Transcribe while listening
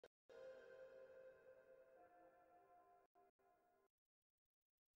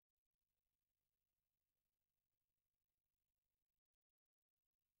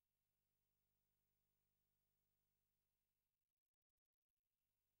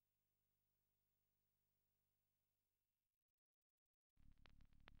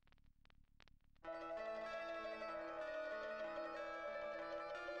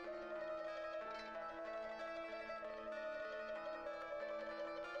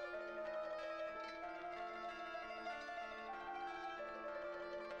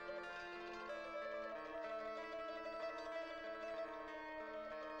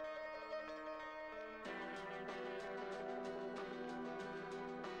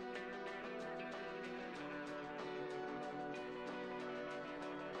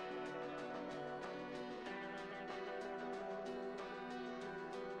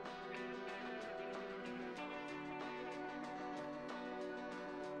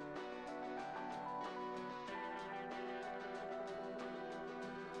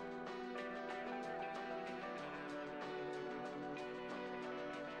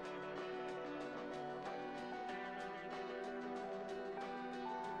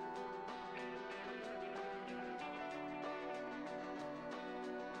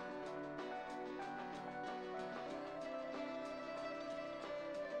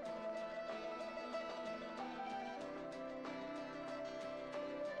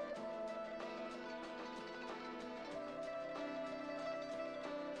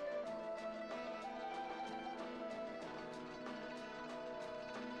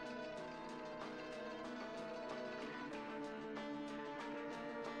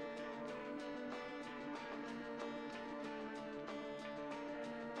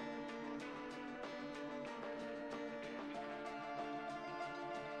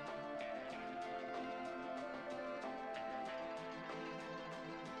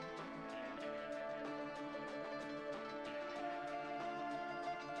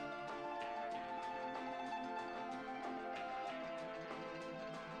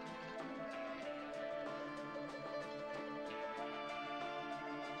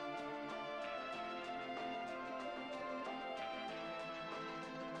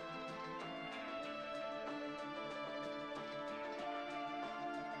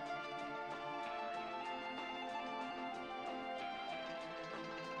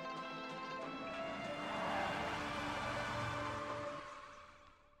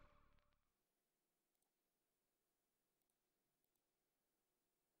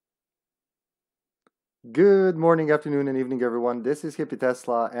Good morning, afternoon, and evening, everyone. This is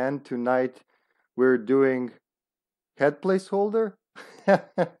HippyTesla, and tonight we're doing head placeholder.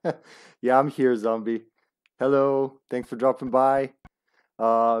 Yeah, I'm here, zombie. Hello, thanks for dropping by.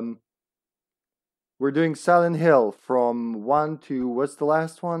 Um, we're doing Silent Hill from one to what's the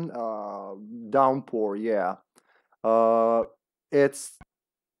last one? Downpour. Yeah. Uh, it's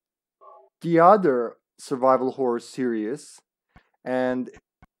the other survival horror series, and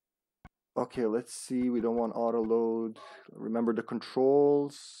okay, let's see. We don't want auto load. Remember the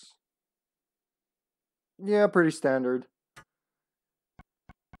controls. Yeah, pretty standard.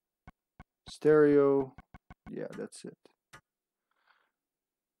 Stereo. Yeah, that's it.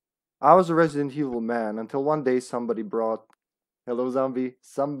 I was a Resident Evil man until one day somebody brought, hello zombie,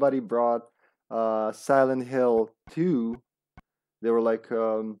 somebody brought Silent Hill 2. They were like,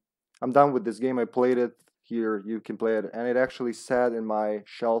 I'm done with this game. I played it. Here, you can play it. And it actually sat in my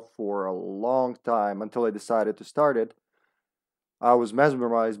shelf for a long time until I decided to start it. I was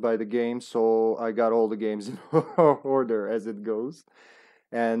mesmerized by the game, so I got all the games in order as it goes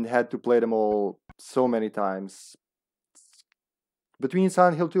and had to play them all so many times. Between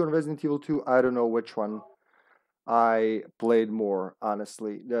Silent Hill 2 and Resident Evil 2, I don't know which one I played more,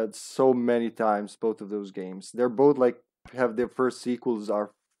 honestly. That's so many times, both of those games. They're both like, have their first sequels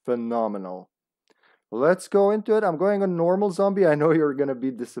are phenomenal. Let's go into it. I'm going on normal zombie. I know you're gonna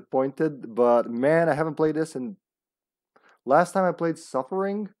be disappointed, but man, I haven't played this and last time I played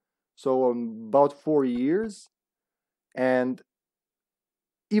Suffering, so about 4 years, and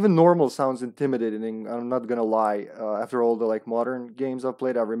even normal sounds intimidating. I'm not gonna lie. After all the like modern games I've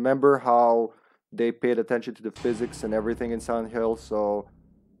played, I remember how they paid attention to the physics and everything in Silent Hill. So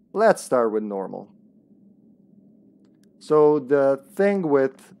let's start with normal. So the thing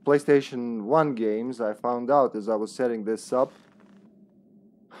with PlayStation 1 games, I found out as I was setting this up,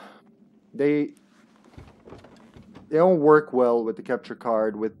 they they don't work well with the capture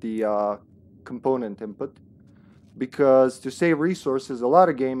card with the component input because to save resources, a lot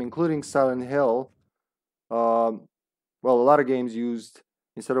of game, including Silent Hill, um, well, a lot of games used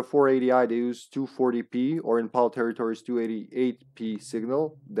instead of 480i, they use 240p or in PAL territories 288p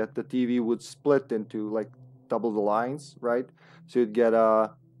signal that the TV would split into like double the lines, right? So you'd get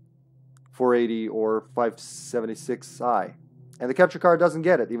a 480 or 576i, and the capture card doesn't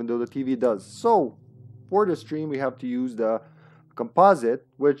get it, even though the TV does. So for the stream, we have to use the composite,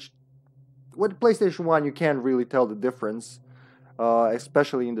 which with PlayStation 1 you can't really tell the difference,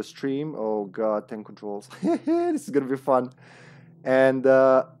 especially in the stream. Oh god, 10 controls. This is gonna be fun. And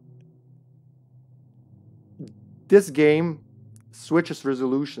this game switches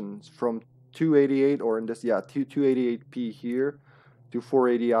resolutions from 288 or in this, yeah, 288p here to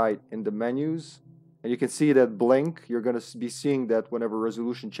 480i in the menus. And you can see that blink. You're going to be seeing that whenever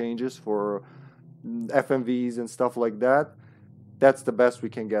resolution changes for FMVs and stuff like that. That's the best we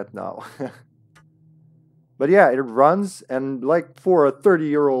can get now. But yeah, it runs, and like for a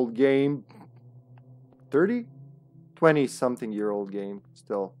 30-year-old game, 30? 20 something year old game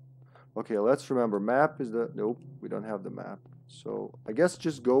still. Okay, let's remember map is the, nope, we don't have the map. So I guess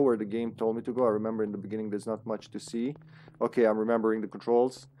just go where the game told me to go. I remember in the beginning there's not much to see. Okay, I'm remembering the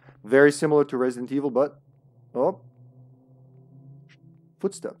controls. Very similar to Resident Evil, but oh,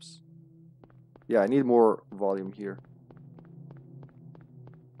 footsteps. Yeah, I need more volume here.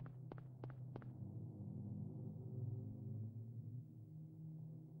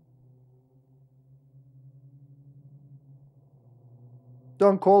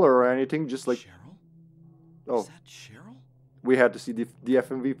 Don't call her or anything, just like, Cheryl? oh, Is that Cheryl? we had to see the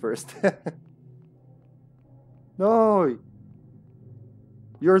FMV first. No,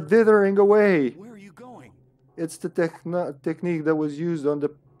 you're dithering away. Where are you going? It's the technique that was used on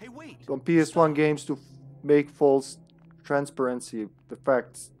the Hey, wait! on PS1 Stop! games to make false transparency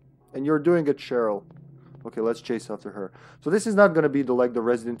effects, and you're doing it, Cheryl. Okay, let's chase after her. So this is not gonna be the like the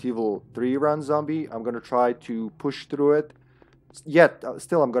Resident Evil 3 run zombie. I'm gonna try to push through it. Yet,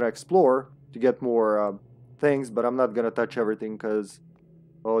 still, I'm gonna explore to get more things, but I'm not gonna touch everything because,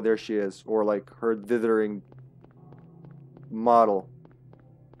 oh, there she is, or like her dithering model.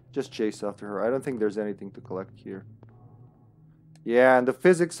 Just chase after her. I don't think there's anything to collect here. Yeah, and the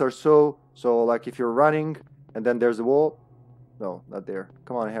physics are so like if you're running and then there's a wall. No, not there.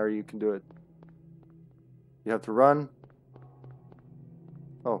 Come on, Harry, you can do it. You have to run.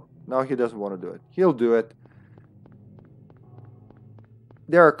 Oh, now he doesn't want to do it. He'll do it.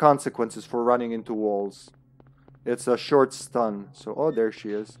 There are consequences for running into walls. It's a short stun. So, oh, there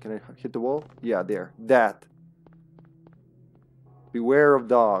she is. Can I hit the wall? Yeah, there. That. Beware of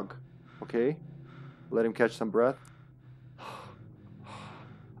dog. Okay. Let him catch some breath.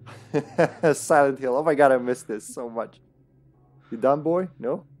 Silent Hill. Oh my god, I missed this so much. You done, boy?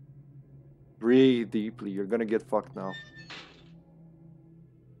 No? Breathe deeply. You're gonna get fucked now.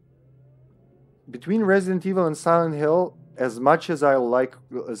 Between Resident Evil and Silent Hill, as much as I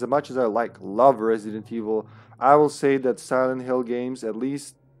love Resident Evil, I will say that Silent Hill games, at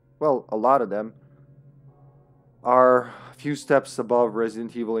least, well, a lot of them, are a few steps above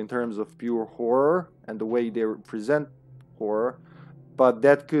Resident Evil in terms of pure horror and the way they present horror. But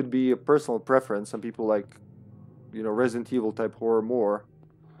that could be a personal preference. Some people like, Resident Evil type horror more.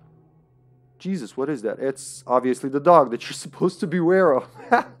 Jesus, what is that? It's obviously the dog that you're supposed to beware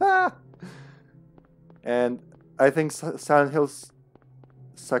of. And I think Silent Hill's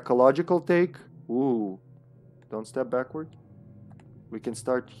psychological take... Ooh, don't step backward. We can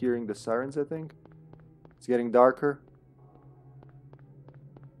start hearing the sirens, I think. It's getting darker.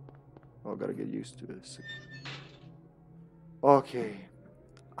 Oh, gotta get used to this. Okay.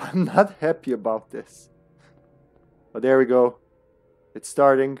 I'm not happy about this. But there we go. It's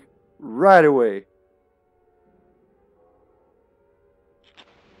starting right away.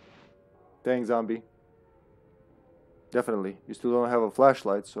 Dang, zombie. Definitely. You still don't have a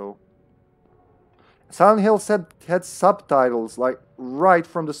flashlight, so... Silent Hill had subtitles, like, right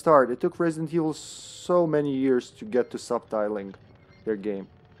from the start. It took Resident Evil so many years to get to subtitling their game.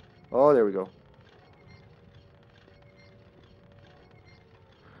 Oh, there we go.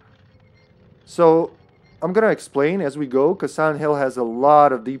 So, I'm gonna explain as we go, because Silent Hill has a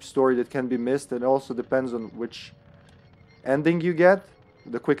lot of deep story that can be missed, and it also depends on which ending you get.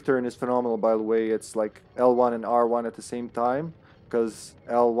 The quick turn is phenomenal, by the way. It's like L1 and R1 at the same time, because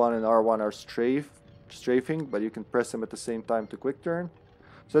L1 and R1 are strafing, but you can press them at the same time to quick turn.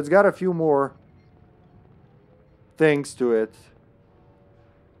 So it's got a few more things to it.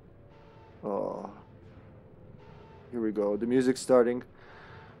 Oh, here we go. The music's starting.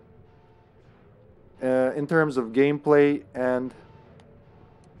 In terms of gameplay, and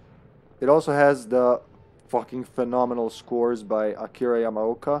it also has the fucking phenomenal scores by Akira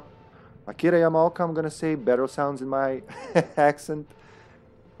Yamaoka. Akira Yamaoka, I'm gonna say, better sounds in my accent.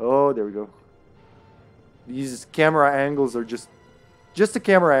 Oh, there we go. These camera angles are just the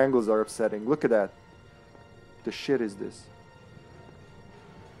camera angles are upsetting. Look at that. The shit is this?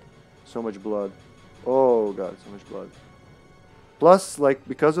 So much blood. Oh god, so much blood. Plus, like,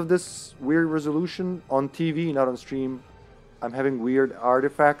 because of this weird resolution on TV, not on stream, I'm having weird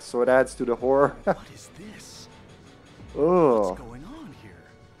artifacts, so it adds to the horror. What is this? Oh. What's going on here?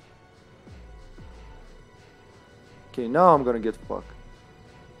 Okay, now I'm gonna get fucked.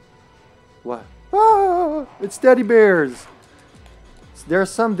 What? Ah! It's teddy bears! There are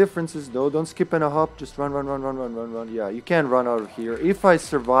some differences though. Don't skip and a hop. Just run, run, run, run, run, run, run. Yeah, you can run out of here. If I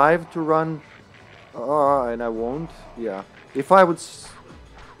survive to run... and I won't. Yeah. If I would...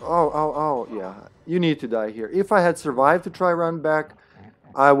 Oh, yeah. You need to die here. If I had survived to try run back,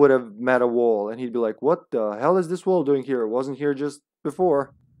 I would have met a wall. And he'd be like, what the hell is this wall doing here? It wasn't here just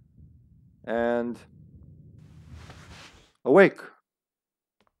before. And... awake.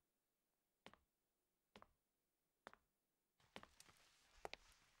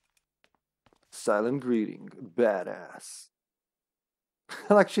 Silent greeting. Badass.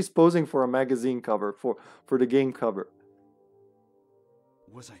 Like she's posing for a magazine cover, for the game cover.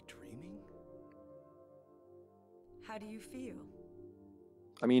 Was I dreaming? How do you feel?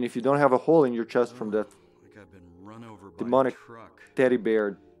 I mean, if you don't have a hole in your chest from that Like I've been run over by demonic a truck. teddy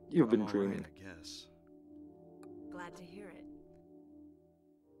bear, you've been I'm all right, dreaming. I guess. Glad to hear it.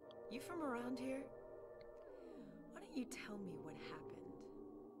 You from around here? Why don't you tell me what happened?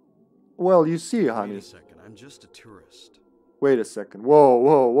 Well, you see, Wait honey. a second, I'm just a tourist. Wait a second. Whoa,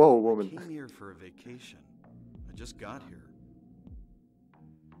 whoa, whoa, I woman. came here for a vacation. I just got here.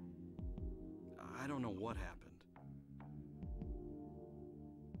 I don't know what happened.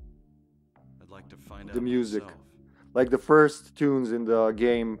 I'd like to find out The music. myself. Like the first tunes in the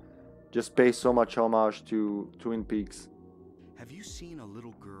game just pay so much homage to Twin Peaks. Have you seen a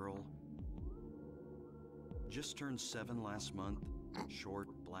little girl? Just turned 7 last month. Short,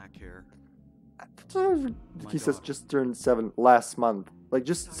 black hair. He says daughter. just turned 7 last month. Like,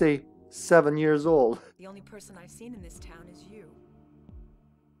 just say 7 years old. The only person I've seen in this town is you.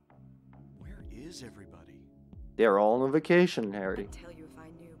 Where is everybody? They're all on vacation, Harry. I'd tell you if I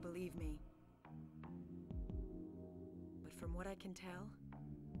knew, believe me. But from what I can tell,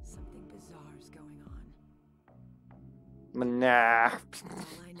 something bizarre is going on. Nah. That's all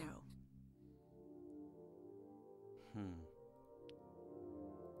I know.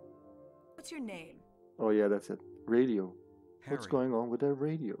 What's your name? Oh yeah, that's it. Radio. Harry. What's going on with that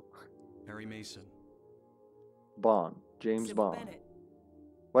radio? Harry Mason. Bond. James Sybil Bond. Bennett.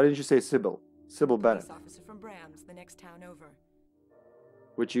 Why didn't you say Sybil? Sybil Bennett. Police officer from Bram's, the next town over.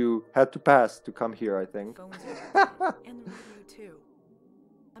 Which you had to pass to come here, I think. Phones are dead, and the radio too.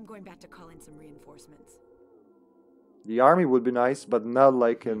 I'm going back to call in some reinforcements. The army would be nice, but not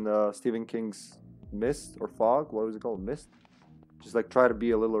like in Stephen King's Mist or Fog. What was it called? Mist? Just like try to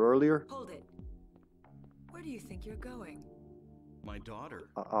be a little earlier. Hold it. Where do you think you're going? My daughter.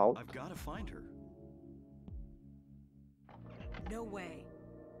 Out. I've got to find her. No way.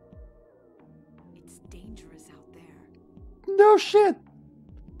 It's dangerous out there. No shit!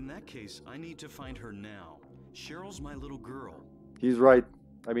 In that case, I need to find her now. Cheryl's my little girl. He's right.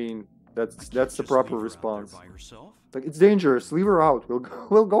 I mean, I that's can't the just proper leave her out there response. by herself. Like, it's dangerous. Leave her out.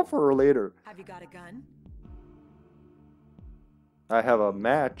 We'll go for her later. Have you got a gun? I have a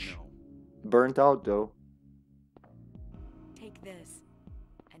match. No. Burnt out though. Take this,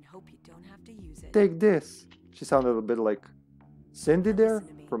 and hope you don't have to use it. Take this. She sounded a bit like Cindy there Listen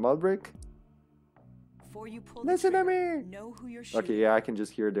to me. from Outbreak. Before you pull Listen the to trigger, me. know who you're shooting. Okay, yeah, I can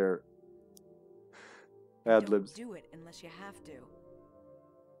just hear their ad Don't libs. do it unless you have to.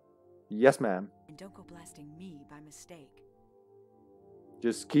 Yes, ma'am. And don't go blasting me by mistake.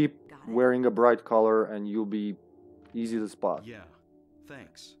 Just keep Got it. wearing a bright color and you'll be easy to spot. Yeah,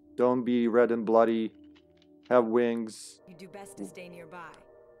 thanks. Don't be red and bloody. Have wings. You do best to stay nearby.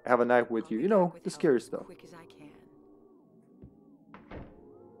 Have a knife with I'll you. be You back know, with the help scary as stuff. quick as I can.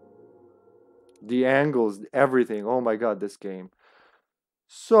 The angles, everything. Oh my god, this game.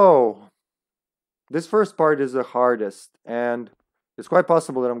 So, this first part is the hardest, and it's quite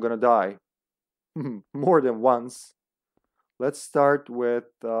possible that I'm gonna die. More than once. Let's start with,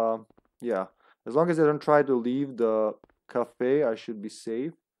 yeah. As long as I don't try to leave the cafe, I should be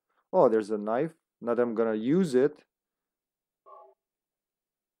safe. Oh, there's a knife. Not that I'm gonna use it.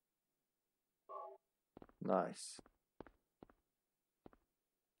 Nice.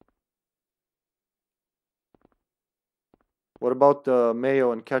 What about the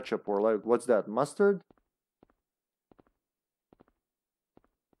mayo and ketchup, or like, what's that, mustard?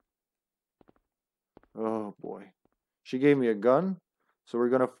 Oh boy. She gave me a gun, so we're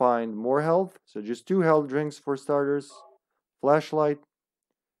gonna find more health. So just 2 health drinks for starters, flashlight,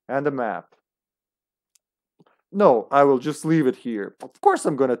 and a map. No, I will just leave it here. Of course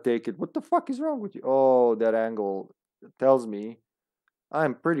I'm gonna take it. What the fuck is wrong with you? Oh, that angle tells me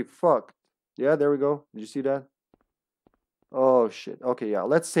I'm pretty fucked. Yeah, there we go. Did you see that? Oh shit. Okay, yeah.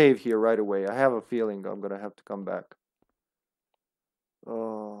 Let's save here right away. I have a feeling I'm gonna have to come back.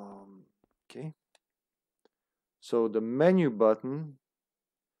 Okay. So the menu button,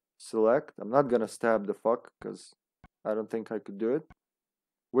 select. I'm not gonna stab the fuck because I don't think I could do it.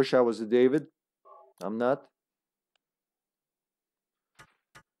 Wish I was a David. I'm not.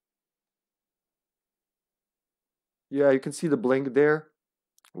 Yeah, you can see the blink there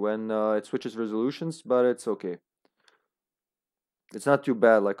when it switches resolutions, but it's okay. It's not too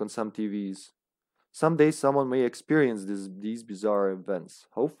bad like on some TVs. Someday someone may experience these bizarre events.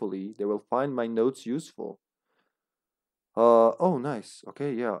 Hopefully, they will find my notes useful. Oh, nice.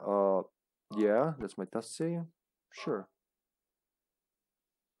 Okay, yeah. Yeah, that's my test save. Sure.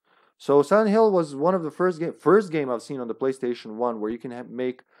 So Silent Hill was one of the first game I've seen on the PlayStation 1 where you can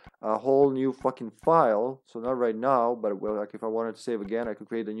make a whole new fucking file. So not right now, but well, like if I wanted to save again, I could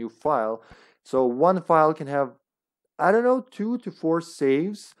create a new file. So one file can have, I don't know, 2 to 4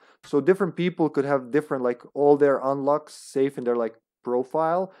 saves. So different people could have different, like all their unlocks safe in their like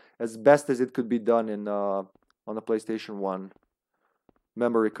profile as best as it could be done in on the PlayStation 1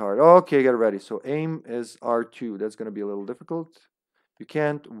 memory card. Okay, get ready. So aim is R2. That's gonna be a little difficult. You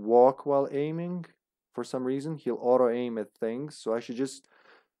can't walk while aiming for some reason. He'll auto aim at things. So I should just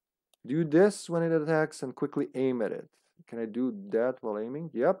do this when it attacks and quickly aim at it. Can I do that while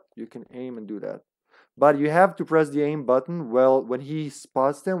aiming? Yep, you can aim and do that. But you have to press the aim button well when he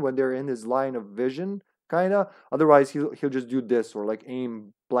spots them, when they're in his line of vision, kinda. Otherwise he'll just do this or like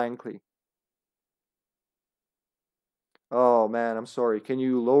aim blankly. Oh man, I'm sorry. Can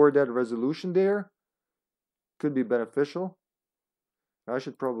you lower that resolution there? Could be beneficial. I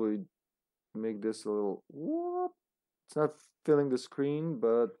should probably make this a little whoop. It's not filling the screen,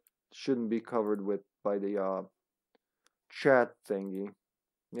 but shouldn't be covered with by the chat thingy.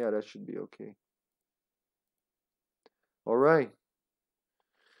 Yeah, that should be okay. All right.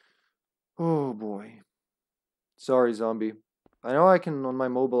 Oh boy. Sorry, zombie. I know I can on my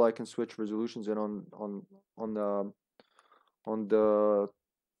mobile I can switch resolutions and on the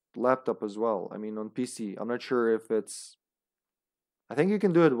laptop as well. I mean on PC. I'm not sure if it's I think you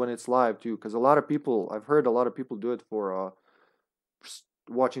can do it when it's live too, because a lot of people, I've heard a lot of people do it for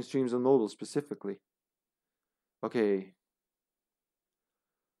watching streams on mobile specifically. Okay.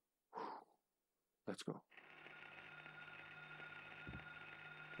 Let's go.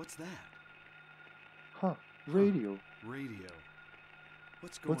 What's that? Huh. Radio. Radio.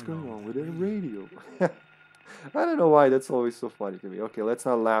 What's going on with that a radio? I don't know why that's always so funny to me. Okay, let's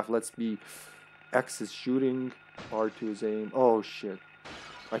not laugh. Let's be... X is shooting. R2 is aim. Oh, shit.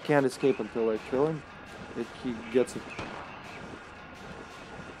 I can't escape until I kill him. He gets it.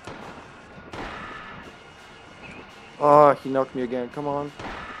 Ah, he knocked me again. Come on.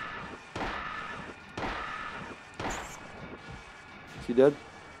 Is he dead?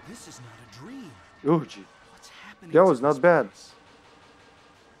 This is not a dream. Oh, gee. What's happening? That was to not this bad. place?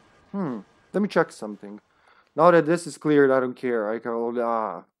 Let me check something. Now that this is cleared, I don't care. I can...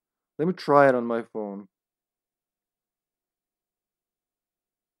 Let me try it on my phone.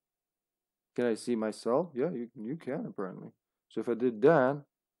 Can I see myself? Yeah, you can apparently. So if I did that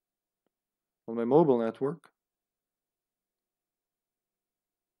on my mobile network,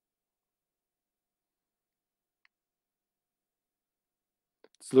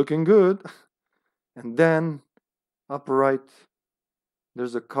 it's looking good. And then upper right,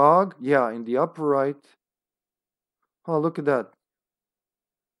 there's a cog. Yeah, in the upper right. Oh, look at that.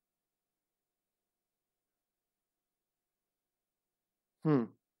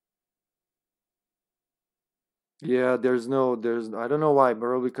 Yeah, I don't know why,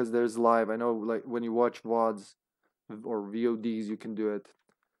 bro, because there's live. I know, like, when you watch VODs or VODs, you can do it.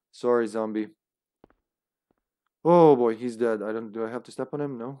 Sorry, zombie. Oh boy, he's dead. Do I have to step on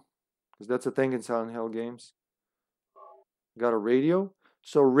him? No. Because that's a thing in Silent Hill games. Got a radio.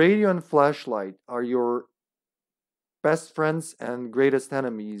 So radio and flashlight are your best friends and greatest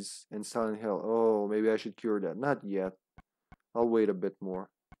enemies in Silent Hill. Oh, maybe I should cure that. Not yet. I'll wait a bit more.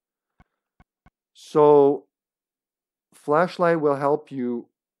 So flashlight will help you.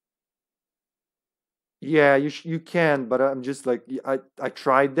 Yeah, you can, but I'm just like, I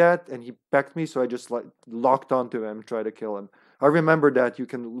tried that and he pecked me, so I just like locked onto him, tried to kill him. I remember that you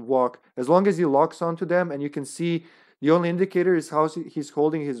can walk as long as he locks onto them, and you can see the only indicator is how he's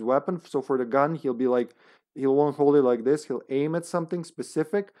holding his weapon. So for the gun, he'll be like, he won't hold it like this. He'll aim at something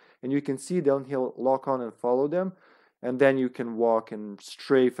specific, and you can see then he'll lock on and follow them, and then you can walk and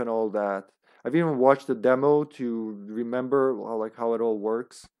strafe and all that. I've even watched the demo to remember how it all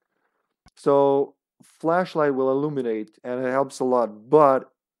works. So flashlight will illuminate and it helps a lot,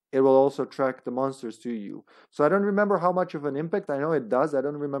 but it will also track the monsters to you. So I don't remember how much of an impact. I know it does. I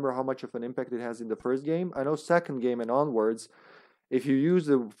don't remember how much of an impact it has in the first game. I know second game and onwards, if you use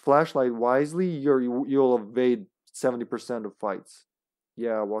the flashlight wisely, you'll evade 70% of fights.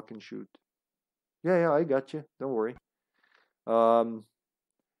 Yeah, walk and shoot. Yeah, I got you. Don't worry. And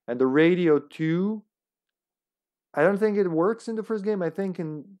the radio too. I don't think it works in the first game. I think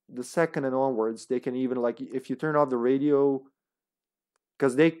in the second and onwards, they can even, like, if you turn off the radio,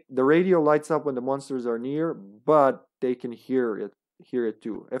 because the radio lights up when the monsters are near, but they can hear it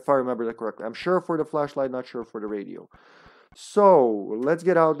too, if I remember that correctly. I'm sure for the flashlight, not sure for the radio. So let's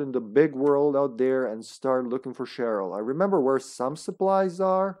get out in the big world out there and start looking for Cheryl. I remember where some supplies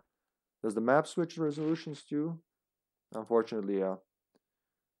are. Does the map switch resolutions too? Unfortunately, yeah.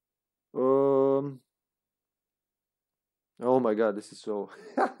 Oh my god, this is so...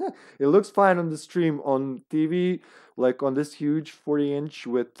 It looks fine on the stream. On TV, like on this huge 40-inch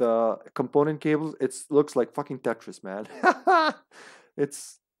with component cables, it looks like fucking Tetris, man. It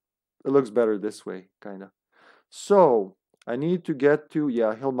looks better this way, kind of. So, I need to get to...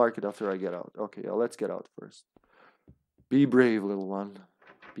 Yeah, he'll mark it after I get out. Okay, yeah, let's get out first. Be brave, little one.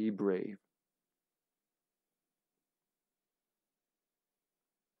 Be brave.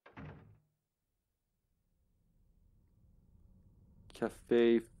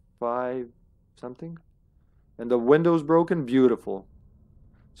 Cafe 5 something. And the window's broken. Beautiful.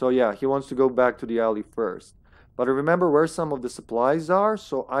 So yeah, he wants to go back to the alley first. But I remember where some of the supplies are,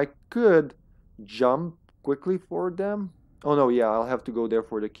 so I could jump quickly for them. Oh no, yeah, I'll have to go there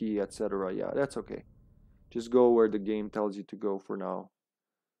for the key, etc. Yeah, that's okay. Just go where the game tells you to go for now.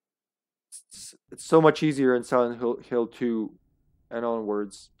 It's so much easier in Silent Hill 2 and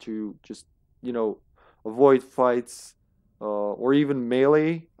onwards to just, avoid fights or even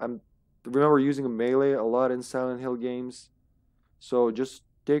melee. I remember using a melee a lot in Silent Hill games. So just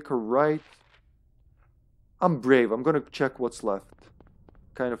take a right. I'm brave. I'm gonna check what's left.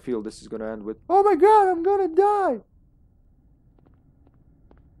 Kind of feel this is gonna end with, oh my god, I'm gonna die.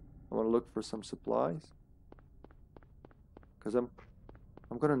 I want to look for some supplies, because I'm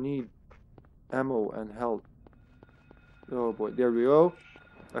gonna need ammo and health. Oh boy, there we go.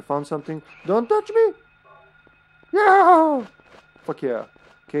 I found something. Don't touch me. Yeah. Fuck yeah.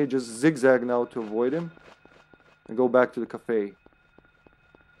 Okay, just zigzag now to avoid him and go back to the cafe.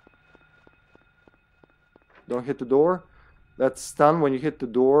 Don't hit the door. That stun, when you hit the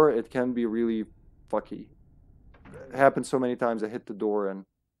door, it can be really fucky. It happens so many times I hit the door and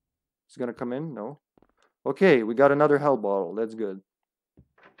it's gonna come in? No. Okay, we got another hell bottle. That's good.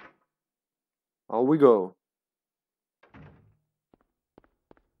 Out we go.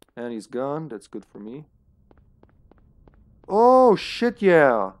 And he's gone. That's good for me. Oh, shit,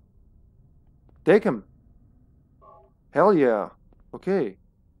 yeah. Take him. Hell yeah. Okay.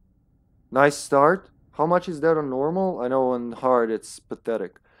 Nice start. How much is that on normal? I know on hard it's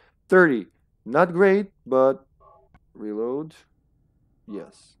pathetic. 30. Not great, but reload.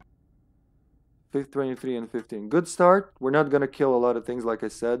 Yes. 23 and 15. Good start. We're not gonna kill a lot of things, like I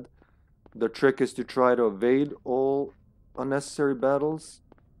said. The trick is to try to evade all unnecessary battles.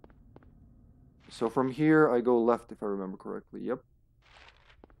 So from here, I go left if I remember correctly. Yep.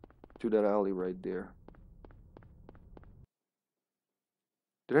 To that alley right there.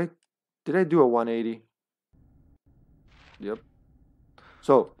 Did I do a 180? Yep.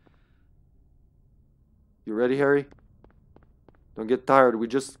 So, you ready, Harry? Don't get tired. We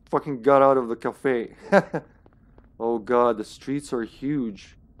just fucking got out of the cafe. Oh god, the streets are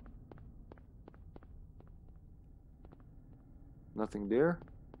huge. Nothing there.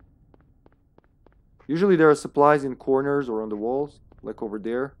 Usually there are supplies in corners or on the walls, like over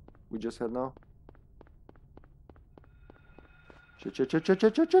there. We just had now. Shit.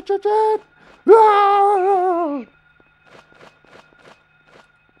 Ah!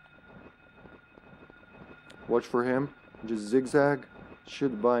 Watch for him. Just zigzag.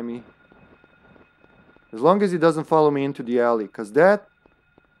 Should buy me. As long as he doesn't follow me into the alley. Because that...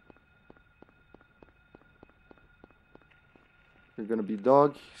 There are gonna be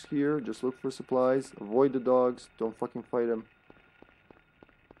dogs here. Just look for supplies. Avoid the dogs. Don't fucking fight them.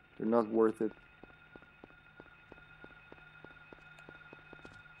 They're not worth it.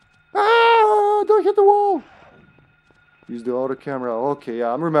 Ah! Don't hit the wall! Use the auto camera. Okay,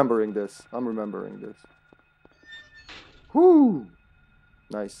 yeah, I'm remembering this. Whoo!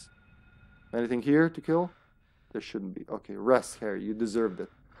 Nice. Anything here to kill? There shouldn't be. Okay, rest, Harry. You deserved it.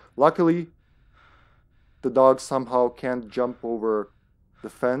 Luckily, the dog somehow can't jump over the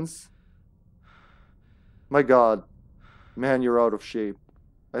fence. My god. Man, you're out of shape.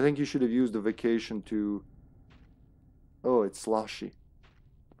 I think you should have used the vacation to... Oh, it's sloshy.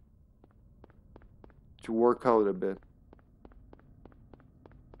 To work out a bit.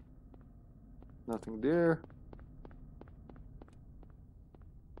 Nothing there.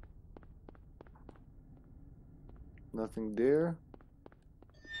 Nothing there.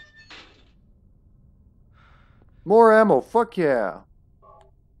 More ammo, fuck yeah.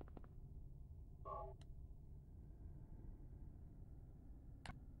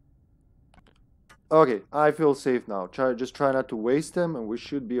 Okay, I feel safe now. Just try not to waste them and we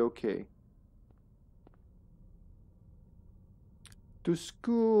should be okay. To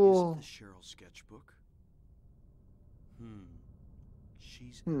school. Is it the Cheryl sketchbook?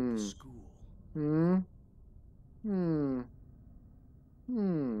 She's at the school.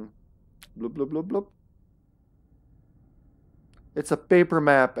 Blub blub blub blub. It's a paper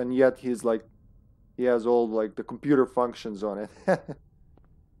map and yet he's like, he has all like the computer functions on it.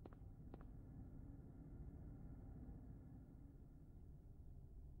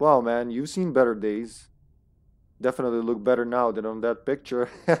 Wow, man, you've seen better days. Definitely look better now than on that picture.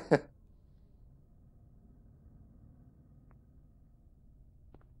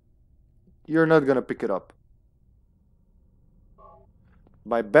 You're not gonna pick it up.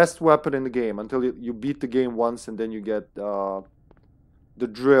 My best weapon in the game until you beat the game once and then you get the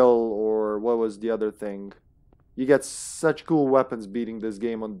drill or what was the other thing. You get such cool weapons beating this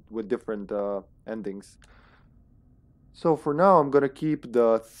game with different endings. So for now I'm gonna keep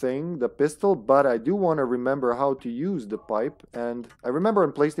the pistol, but I do want to remember how to use the pipe. And I remember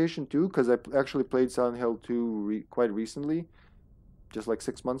on PlayStation 2, because I actually played Silent Hill 2 quite recently, just like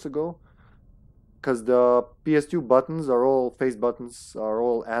 6 months ago. Because the PS2 buttons are all, face buttons are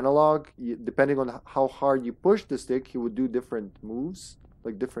all analog. Depending on how hard you push the stick, he would do different moves,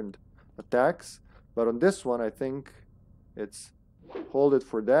 like different attacks. But on this one, I think it's hold it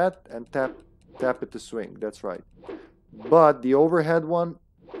for that and tap it to swing. That's right. But the overhead one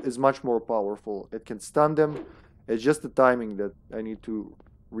is much more powerful. It can stun them. It's just the timing that I need to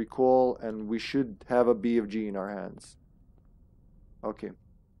recall, and we should have a BFG in our hands. Okay,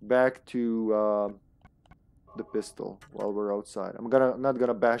 back to the pistol while we're outside. I'm not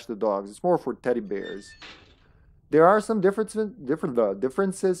gonna bash the dogs. It's more for teddy bears. There are some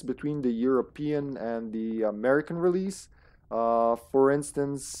differences between the European and the American release. For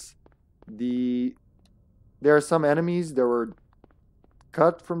instance, there are some enemies that were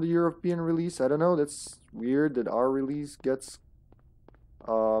cut from the European release. I don't know. That's weird that our release gets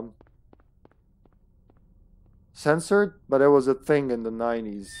censored, but it was a thing in the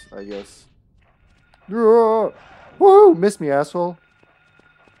 90s, I guess. Woo! Miss me, asshole.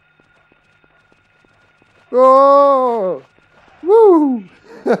 Oh! Woo!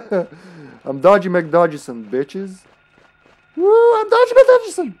 I'm Dodgy McDodgeson, bitches. Woo! I'm Dodgy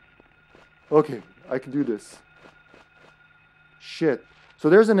McDodgeson! Okay, I can do this. Shit. So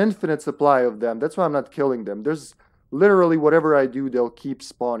there's an infinite supply of them. That's why I'm not killing them. There's literally whatever I do, they'll keep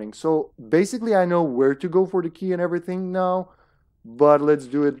spawning. So basically I know where to go for the key and everything now. But let's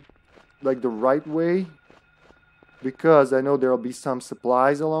do it like the right way. Because I know there'll be some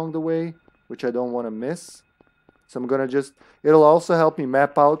supplies along the way, which I don't want to miss. So I'm gonna just... It'll also help me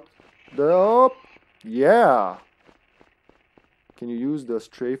map out the... Oh, yeah. Can you use the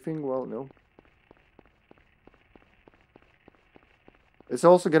strafing? Well, no. It's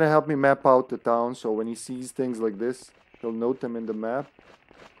also gonna help me map out the town, so when he sees things like this, he'll note them in the map.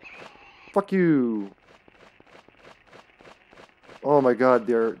 Fuck you! Oh my god,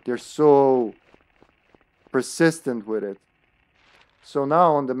 they're so persistent with it. So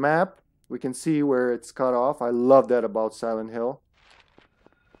now on the map, we can see where it's cut off. I love that about Silent Hill.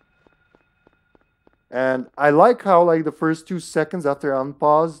 And I like how like the first 2 seconds after I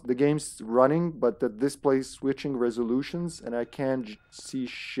unpause, the game's running, but the display's switching resolutions and I can't see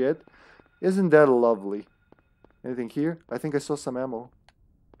shit. Isn't that lovely? Anything here? I think I saw some ammo.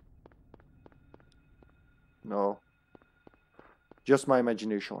 No. Just my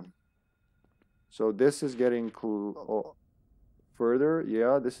imagination. So this is getting further.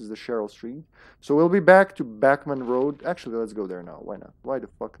 Yeah, this is the Cheryl Street. So we'll be back to Bachman Road. Actually, let's go there now. Why not? Why the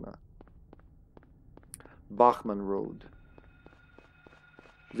fuck not? Bachman Road.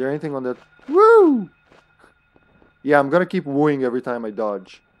 Is there anything on that? Woo! Yeah, I'm gonna keep wooing every time I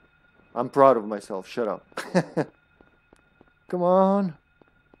dodge. I'm proud of myself. Shut up. Come on.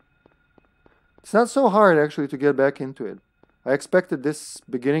 It's not so hard actually to get back into it. I expected this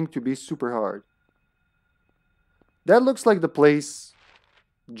beginning to be super hard. That looks like the place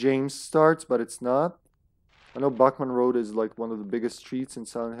James starts, but it's not. I know Bachman Road is like one of the biggest streets in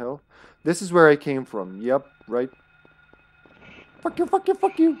Silent Hill. This is where I came from. Yep, right. Fuck you, fuck you,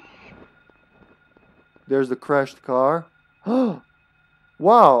 fuck you. There's the crashed car.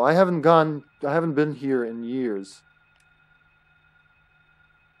 Wow, I haven't been here in years.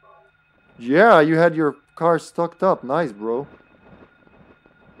 Yeah, you had your car stuck up. Nice, bro.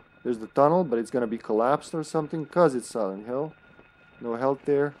 There's the tunnel, but it's gonna be collapsed or something because it's Silent Hill. No health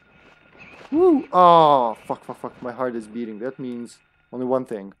there. Woo! Oh, fuck, fuck, fuck. My heart is beating. That means only one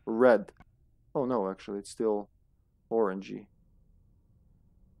thing. Red. Oh, no, actually. It's still orangey.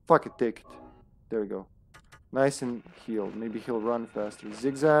 Fuck it, take it. There we go. Nice and healed. Maybe he'll run faster.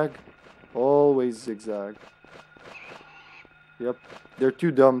 Zigzag. Always zigzag. Yep. They're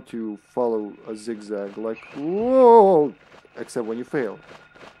too dumb to follow a zigzag. Like, whoa! Except when you fail.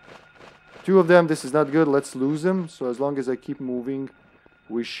 2 of them. This is not good. Let's lose them. So as long as I keep moving...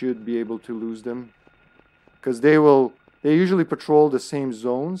 we should be able to lose them. Because they usually patrol the same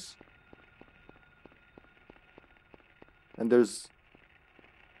zones. And there's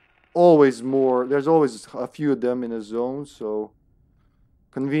always a few of them in a zone, so...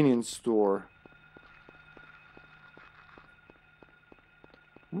 Convenience store.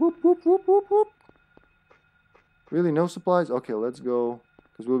 Whoop, whoop, whoop, whoop, whoop. Really, no supplies? Okay, let's go.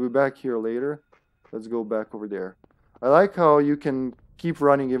 Because we'll be back here later. Let's go back over there. I like how you can... keep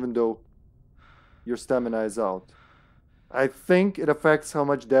running even though your stamina is out. I think it affects how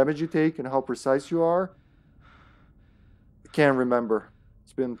much damage you take and how precise you are. I can't remember.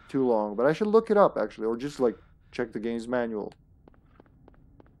 It's been too long. But I should look it up actually. Or just like check the game's manual.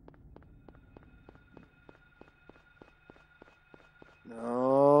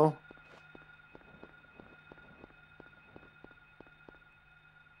 No.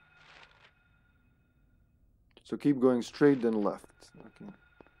 So keep going straight then left. Okay.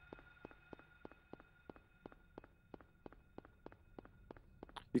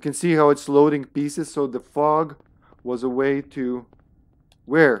 You can see how it's loading pieces, so the fog was a way to...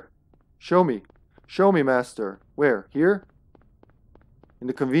 Where? Show me. Show me, master. Where? Here? In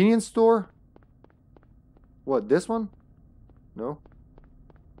the convenience store? What, this one? No?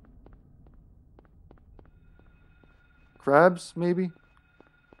 Crabs, maybe?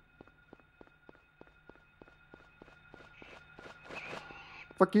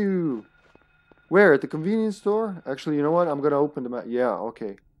 Fuck you! Where? At the convenience store? Actually, you know what? I'm gonna open the map. Yeah,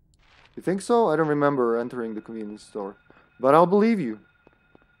 okay. You think so? I don't remember entering the convenience store. But I'll believe you.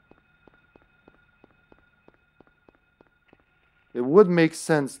 It would make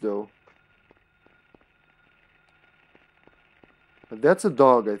sense, though. That's a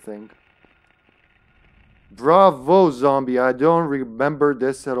dog, I think. Bravo, zombie. I don't remember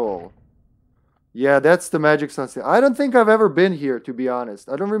this at all. Yeah, that's the Magic Sunset. I don't think I've ever been here, to be honest.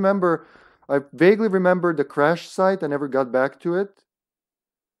 I don't remember. I vaguely remember the crash site. I never got back to it.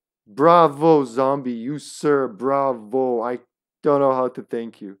 Bravo, zombie. You, sir. Bravo. I don't know how to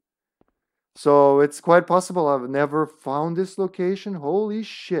thank you. So it's quite possible I've never found this location. Holy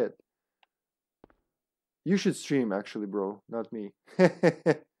shit. You should stream, actually, bro. Not me.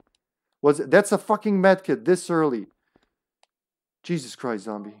 That's a fucking medkit this early. Jesus Christ,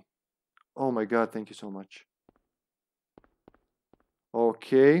 zombie. Oh my god, thank you so much.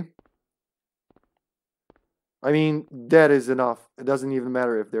 Okay. I mean, that is enough. It doesn't even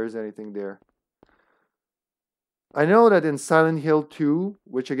matter if there's anything there. I know that in Silent Hill 2,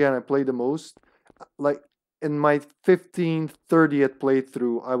 which again I played the most, like in my 15th, 30th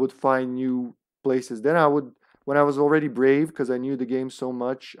playthrough, I would find new places. Then I would, when I was already brave, because I knew the game so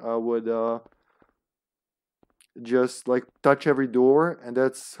much, I would just like touch every door, and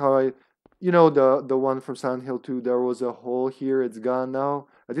that's how I, you know, the one from Silent Hill 2, there was a hole here, it's gone now.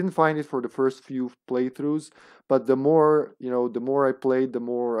 I didn't find it for the first few playthroughs, but the more, you know, the more I played, the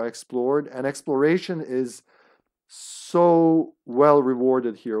more I explored, and exploration is so well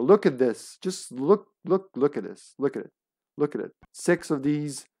rewarded here. Look at this. Just look at this. Look at it. Look at it. 6 of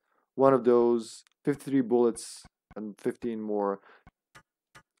these, 1 of those, 53 bullets, and 15 more.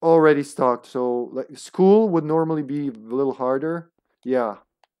 Already stocked. So like school would normally be a little harder. Yeah.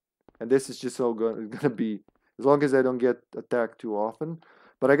 And this is just so gonna be, as long as I don't get attacked too often.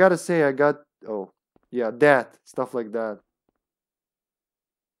 But I gotta say, I got, oh, yeah, that, stuff like that.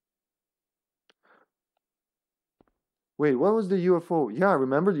 Wait, what was the UFO? Yeah, I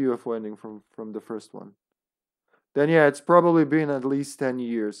remember the UFO ending from the first one. Then yeah, it's probably been at least 10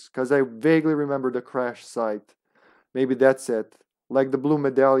 years, because I vaguely remember the crash site. Maybe that's it. Like the blue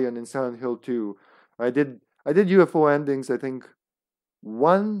medallion in Silent Hill 2. I did UFO endings, I think,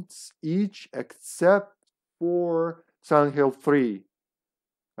 once each, except for Silent Hill 3,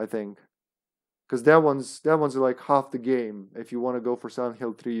 I think. Because that one's like half the game. If you want to go for Silent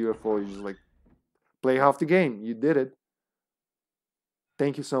Hill 3 UFO, you just like play half the game. You did it.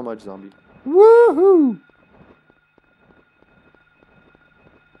 Thank you so much, zombie. Woohoo!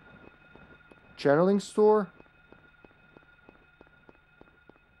 Channeling store?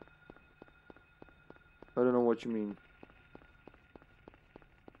 I don't know what you mean.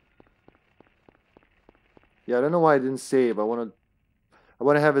 Yeah, I don't know why I didn't save. I want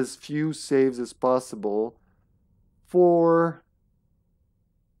to have as few saves as possible for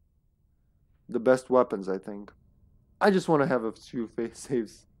the best weapons, I think. I just want to have as few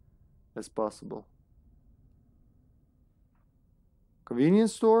saves as possible.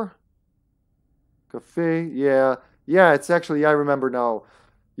 Convenience store? Cafe? Yeah. Yeah, it's actually, I remember now.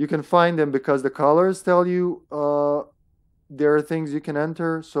 You can find them because the colors tell you there are things you can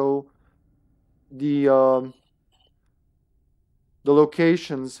enter. So the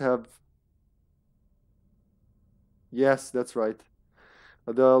locations have, yes, that's right.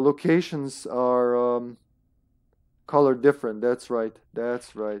 The locations are color different. That's right.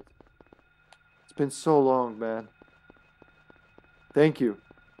 That's right. It's been so long, man. Thank you.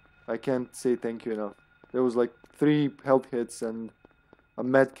 I can't say thank you enough. There was like 3 health hits and a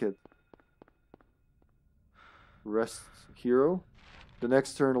med kit. Rest hero. The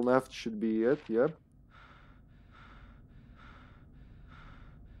next turn left should be it. Yep.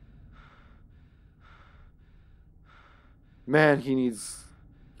 Man, he needs...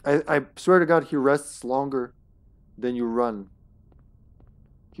 I swear to God, he rests longer than you run.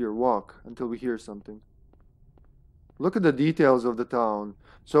 Here, walk until we hear something. Look at the details of the town.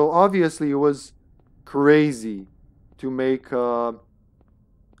 So obviously it was crazy to make a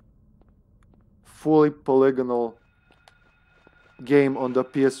fully polygonal game on the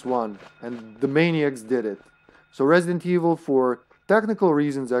PS1, and the Maniacs did it. So Resident Evil, for technical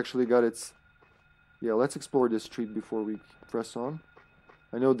reasons, actually got its... Yeah, let's explore this street before we press on.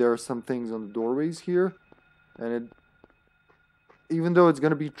 I know there are some things on the doorways here, and it, even though it's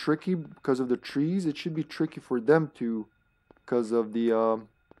gonna be tricky because of the trees, it should be tricky for them too, because of the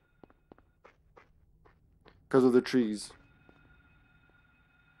trees.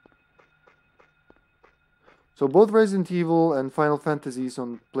 So both Resident Evil and Final Fantasies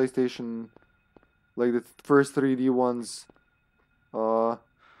on PlayStation, like the first 3D ones,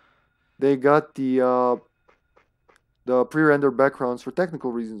 they got the pre-rendered backgrounds for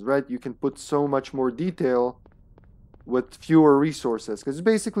technical reasons, right? You can put so much more detail with fewer resources, because it's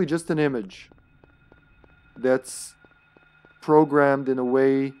basically just an image that's programmed in a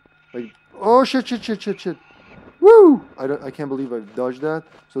way like, oh shit. Woo! I can't believe I've dodged that.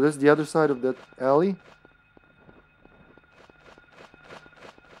 So that's the other side of that alley.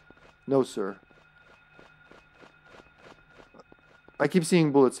 No, sir. I keep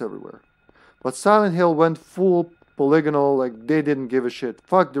seeing bullets everywhere. But Silent Hill went full polygonal, like they didn't give a shit.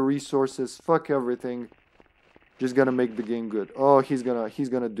 Fuck the resources, fuck everything. Just gonna make the game good. Oh, he's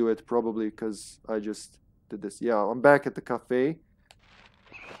gonna do it probably because I just did this. Yeah, I'm back at the cafe.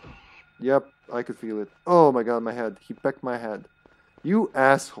 Yep, I could feel it. Oh my god, my head. He pecked my head. You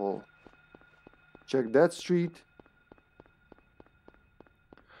asshole. Check that street.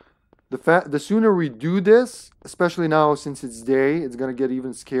 The sooner we do this, especially now since it's day, it's gonna get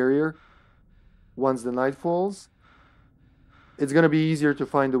even scarier once the night falls. It's gonna be easier to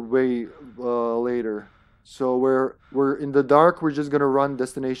find a way later. So we're in the dark. We're just gonna run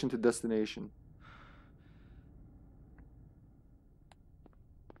destination to destination.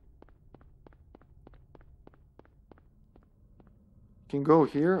 Can go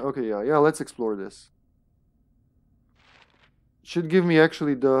here. Okay, yeah. Let's explore this. Should give me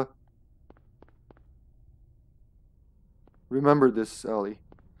actually the. Remember this alley.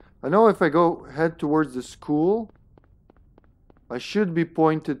 I know if I go head towards the school, I should be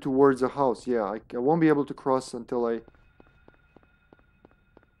pointed towards a house. Yeah, I won't be able to cross until I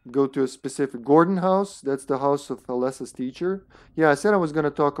go to a specific Gordon house. That's the house of Alessa's teacher. Yeah, I said I was gonna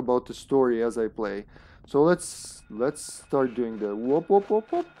talk about the story as I play. So let's start doing the whoop whoop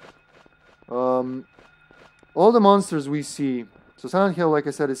whoop whoop. All the monsters we see. So Silent Hill, like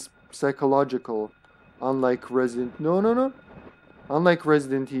I said, is psychological, unlike Resident. No. Unlike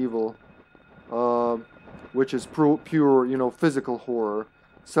Resident Evil, which is pure, physical horror.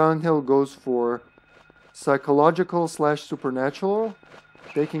 Silent Hill goes for psychological / supernatural.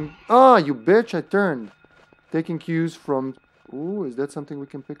 Taking... Ah, you bitch, I turned. Taking cues from... Ooh, is that something we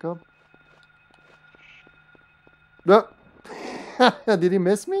can pick up? No. Did he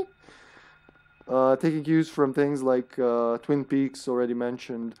miss me? Taking cues from things like Twin Peaks, already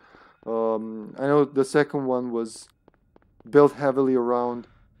mentioned. I know the second one was built heavily around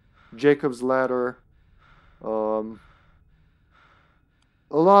Jacob's Ladder. A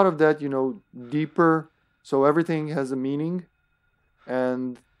lot of that, deeper. So everything has a meaning.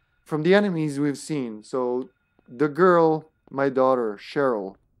 And from the enemies we've seen, so the girl, my daughter,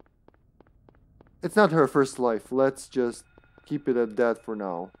 Cheryl, it's not her first life. Let's just keep it at that for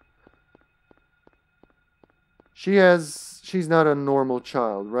now. She's not a normal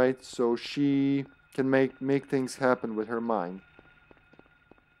child, right? So she can make things happen with her mind.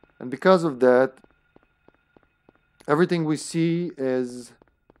 And because of that, everything we see is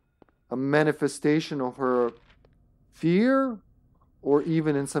a manifestation of her fear, or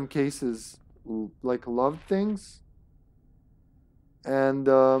even in some cases, like love things. And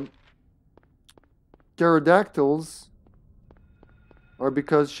pterodactyls are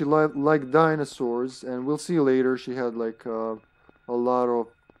because she liked dinosaurs, and we'll see later she had like a lot of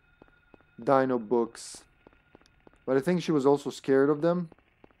dino books. But I think she was also scared of them.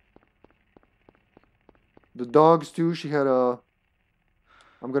 The dogs too, she had a,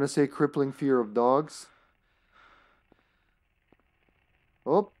 I'm gonna say, crippling fear of dogs.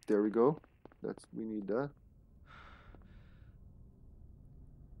 Oh, there we go. We need that.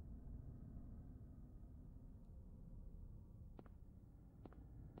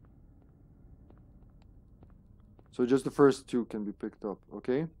 So just the first two can be picked up,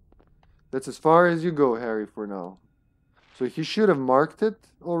 okay? That's as far as you go, Harry, for now. So he should have marked it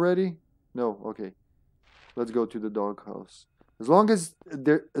already. No, okay. Let's go to the doghouse. As long as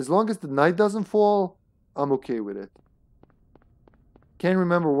the night doesn't fall, I'm okay with it. Can't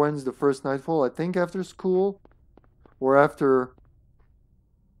remember when's the first nightfall. I think after school or after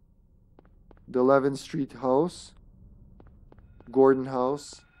the 11th Street house, Gordon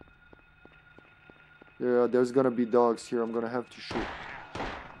house. There's gonna be dogs here. I'm gonna have to shoot.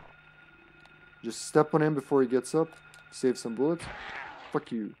 Just step on him before he gets up. Save some bullets.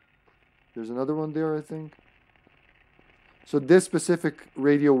 Fuck you. There's another one there, I think. So this specific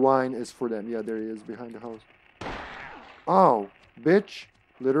radio whine is for them. Yeah, there he is behind the house. Oh, bitch.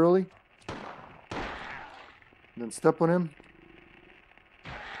 Literally. Then step on him.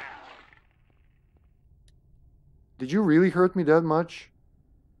 Did you really hurt me that much?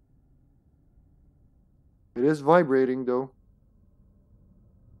 It is vibrating, though.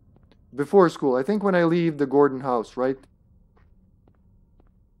 Before school. I think when I leave the Gordon house, right?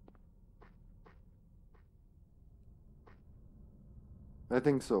 I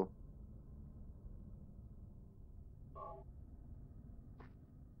think so.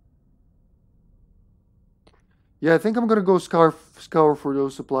 Yeah, I think I'm gonna go scour for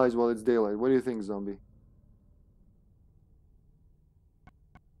those supplies while it's daylight. What do you think, zombie?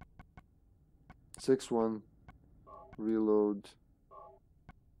 6-1. Reload.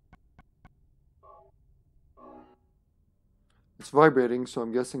 It's vibrating, so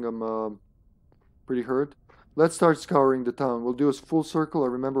I'm guessing I'm pretty hurt. Let's start scouring the town. We'll do a full circle. I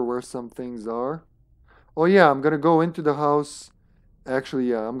remember where some things are. Oh yeah, I'm gonna go into the house. Actually,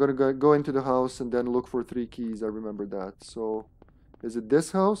 yeah, I'm gonna go into the house and then look for 3 keys. I remember that. So, is it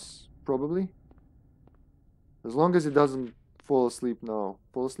this house? Probably. As long as it doesn't fall asleep now.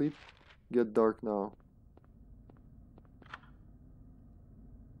 Fall asleep? Get dark now.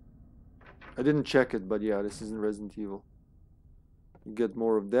 I didn't check it, but yeah, this isn't Resident Evil. Get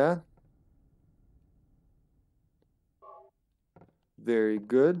more of that. Very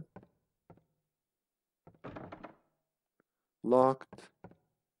good. Locked.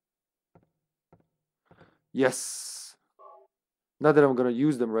 Yes. Not that I'm gonna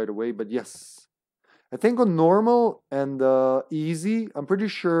use them right away, but yes. I think on normal and easy, I'm pretty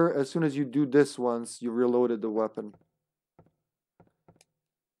sure as soon as you do this once, you reloaded the weapon.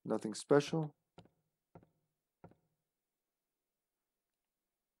 Nothing special.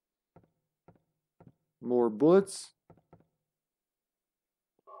 More bullets.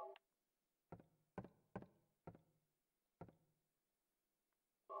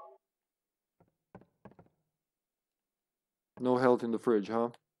 No health in the fridge, huh?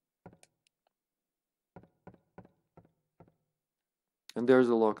 And there's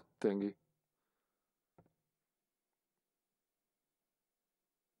a lock thingy.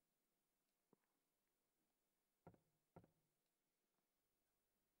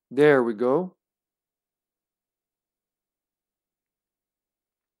 There we go.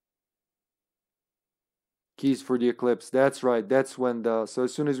 Keys for the eclipse. That's right. That's when the... So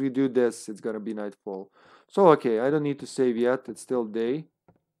as soon as we do this, it's gonna be nightfall. So, okay, I don't need to save yet. It's still day.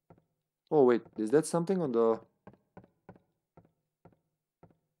 Oh, wait. Is that something on the...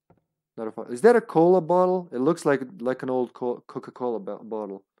 Not a... Is that a cola bottle? It looks like an old Coca-Cola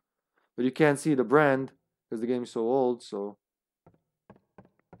bottle. But you can't see the brand because the game's so old, so...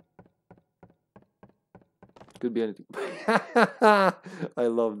 Could be anything. I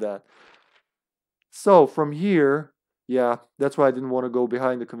love that. So from here, yeah, that's why I didn't want to go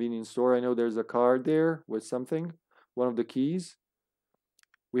behind the convenience store. I know there's a card there with something, one of the keys.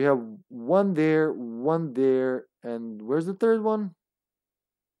 We have one there, and where's the third one?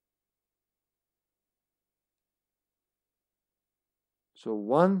 So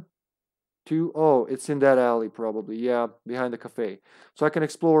 1, 2, oh, it's in that alley probably. Yeah, behind the cafe. So I can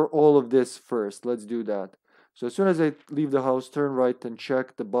explore all of this first. Let's do that. So as soon as I leave the house, turn right and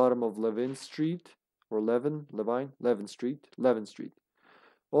check the bottom of Levin Street. Or Levin Street.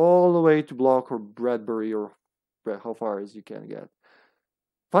 All the way to Block or Bradbury or how far as you can get.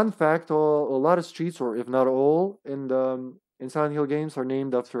 Fun fact, a lot of streets, or if not all, in Silent Hill games are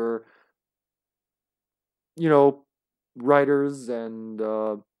named after, you know, writers and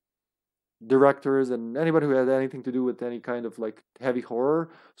directors and anybody who had anything to do with any kind of like heavy horror.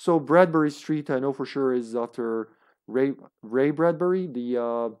 So Bradbury Street, I know for sure, is after Ray Bradbury,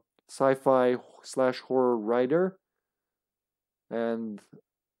 the sci-fi / horror writer. And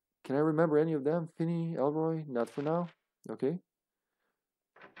can I remember any of them? Finney, Elroy? Not for now. Okay.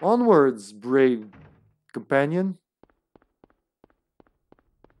 Onwards, brave companion.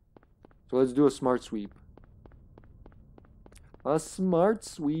 So let's do a smart sweep. A smart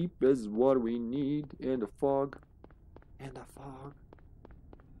sweep is what we need in the fog. In the fog.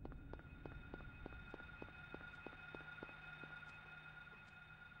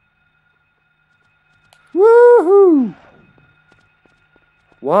 Woohoo!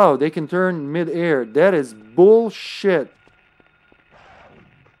 Wow, they can turn mid-air. That is bullshit.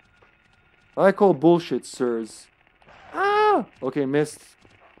 I call bullshit, sirs. Ah! Okay, missed.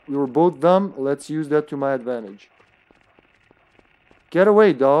 We were both dumb. Let's use that to my advantage. Get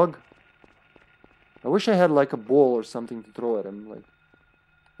away, dog. I wish I had like a ball or something to throw at him. Like,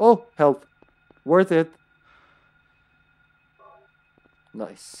 oh, health. Worth it.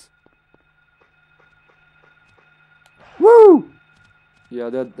 Nice. Woo! Yeah, I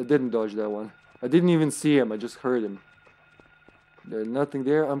didn't dodge that one. I didn't even see him. I just heard him. There's nothing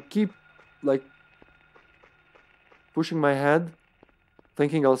there. I'm keep like pushing my head,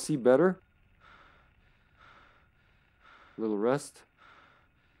 thinking I'll see better. A little rest.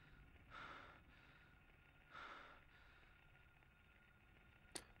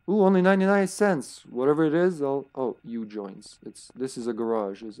 Ooh, only 99 cents. Whatever it is, I'll... Oh, U joins. This is a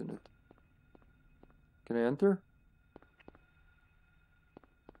garage, isn't it? Can I enter?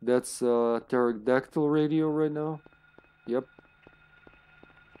 That's a pterodactyl radio right now. Yep.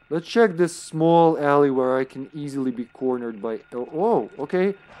 Let's check this small alley where I can easily be cornered by... Oh,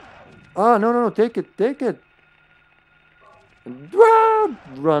 okay. Ah, no, no, no, take it, take it. And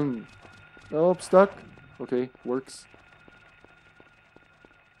run. Oh, stuck. Okay, works.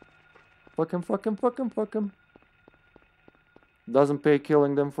 Fuck him, fuck him, fuck him, fuck him. Doesn't pay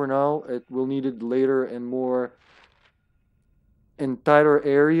killing them for now. It will need it later and more in tighter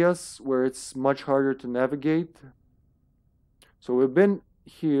areas where it's much harder to navigate. So we've been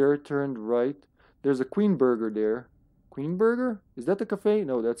here, turned right. There's a Queen Burger there. Queen Burger? Is that the cafe?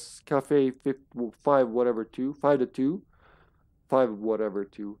 No, that's Cafe 5 whatever 2. 5 to 2. 5 whatever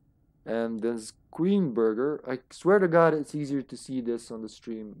 2. And there's Queen Burger. I swear to God, it's easier to see this on the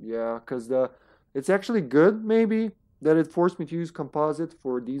stream. Yeah, because it's actually good, maybe, that it forced me to use composite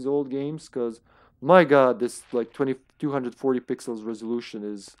for these old games. Because, my God, this like 240 pixels resolution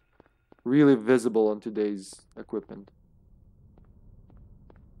is really visible on today's equipment.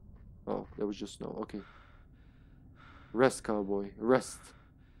 Oh, that was just snow. Okay. Rest, cowboy. Rest.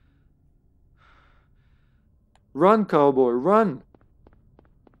 Run, cowboy. Run.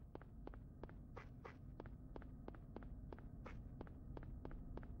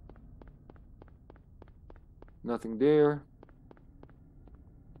 Nothing there.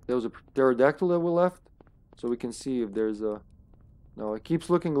 There was a pterodactyl that we left. So we can see if there's a... No, it keeps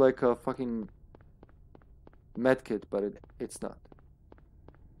looking like a fucking medkit, but it's not.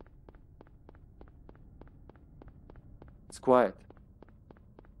 It's quiet.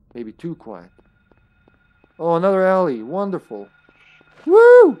 Maybe too quiet. Oh, another alley. Wonderful.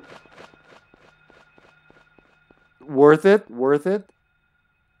 Woo! Worth it. Worth it.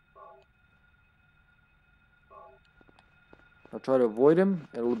 I'll try to avoid him.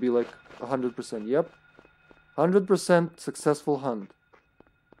 It'll be like 100%. Yep. 100% successful hunt.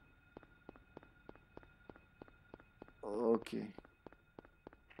 Okay.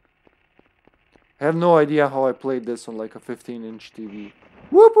 I have no idea how I played this on like a 15-inch TV.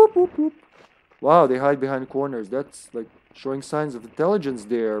 Whoop, whoop, whoop, whoop. Wow, they hide behind corners. That's like showing signs of intelligence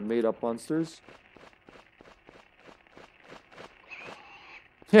there, made-up monsters.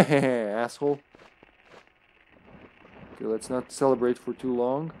 Hehe, asshole. Okay, let's not celebrate for too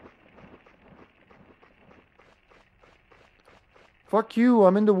long. Fuck you,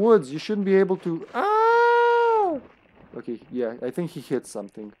 I'm in the woods. You shouldn't be able to... Ah! Okay, yeah, I think he hit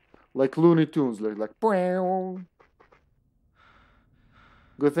something. Like Looney Tunes, like...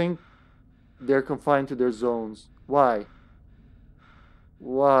 Good thing they're confined to their zones. Why?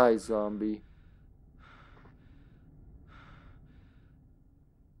 Why, zombie?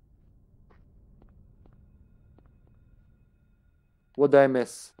 What did I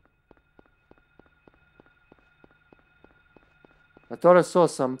miss? I thought I saw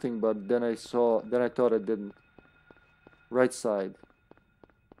something, but then I thought I didn't. Right side.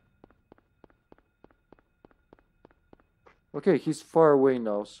 Okay, he's far away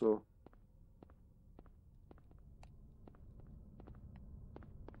now, so...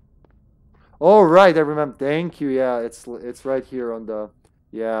 Oh, right, I remember. Thank you, yeah, it's right here on the...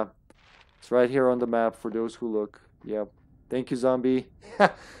 Yeah, it's right here on the map for those who look. Yeah, thank you, zombie.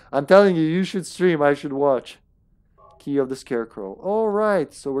 I'm telling you, you should stream, I should watch. Key of the Scarecrow. All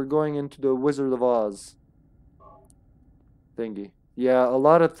right, so we're going into the Wizard of Oz thingy. Yeah, a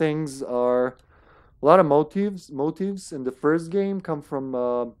lot of things are... A lot of motives in the first game come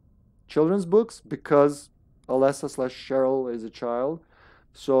from children's books because Alessa slash Cheryl is a child.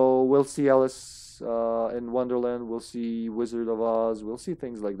 So we'll see Alice in Wonderland, we'll see Wizard of Oz, we'll see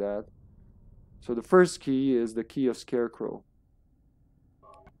things like that. So the first key is the key of Scarecrow.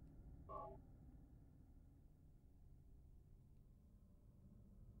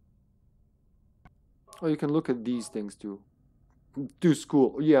 Oh, you can look at these things too. To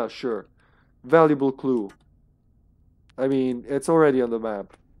school, yeah, sure. Valuable clue. I mean, it's already on the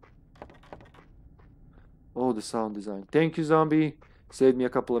map. Oh, the sound design. Thank you, zombie. Saved me a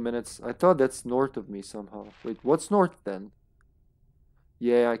couple of minutes. I thought that's north of me somehow. Wait, what's north then?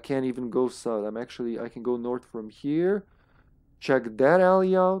 Yeah, I can't even go south. I can go north from here. Check that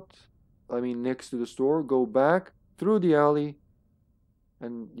alley out. I mean, next to the store. Go back through the alley.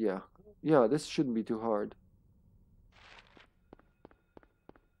 And yeah. Yeah, this shouldn't be too hard.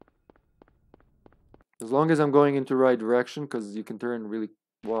 As long as I'm going into the right direction, because you can turn really...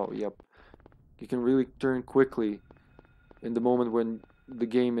 Wow, yep. You can really turn quickly in the moment when the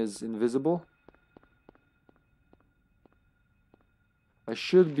game is invisible. I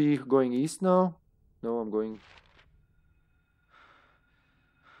should be going east now. No, I'm going...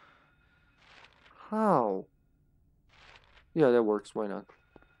 How? Yeah, that works. Why not?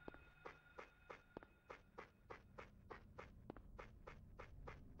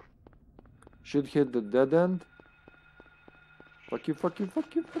 Should hit the dead end. Fuck you, fuck you,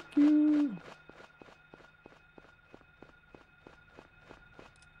 fuck you, fuck you.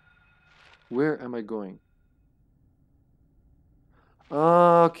 Where am I going?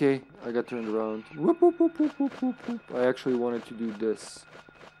 Okay, I got turned around. Whoop, whoop, whoop, whoop, whoop, whoop, whoop. I actually wanted to do this.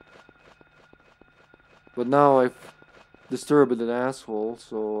 But now I've disturbed an asshole,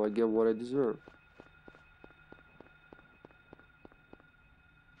 so I get what I deserve.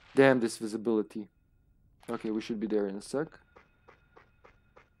 Damn this visibility. Okay, we should be there in a sec.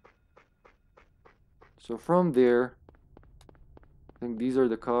 So from there, I think these are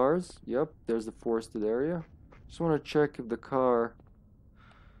the cars. Yep, there's the forested area. Just want to check if the car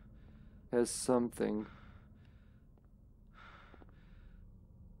has something.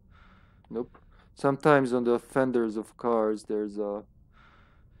 Nope. Sometimes on the fenders of cars there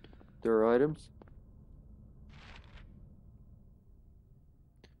are items.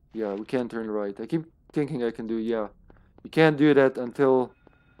 Yeah, we can't turn right. I keep thinking I can do, yeah. You can't do that until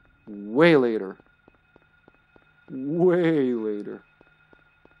way later. Way later.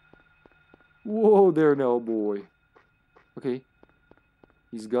 Whoa there now, boy. Okay.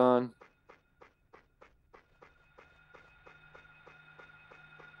 He's gone.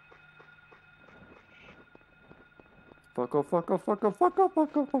 Fuck off, fuck off, fuck off, fuck off,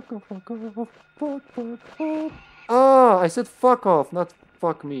 fuck off, fuck off, fuck off, fuck off. Ah, I said fuck off, not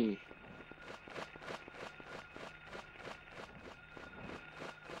fuck me.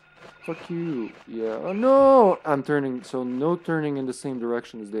 Fuck you. Yeah. Oh no! I'm turning, so no turning in the same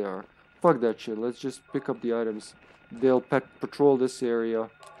direction as they are. Fuck that shit. Let's just pick up the items. They'll patrol this area.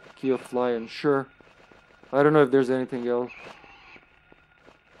 Key of fly and sure. I don't know if there's anything else.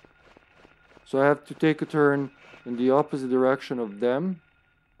 So I have to take a turn in the opposite direction of them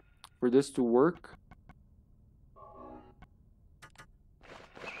for this to work.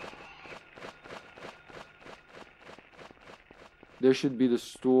 There should be the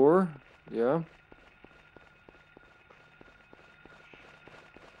store. Yeah.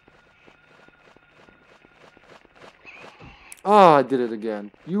 Ah, I did it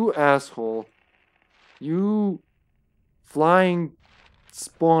again. You asshole. You flying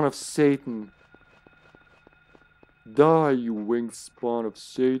spawn of Satan. Die, you winged spawn of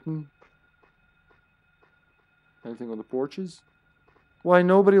Satan. Anything on the porches? Why,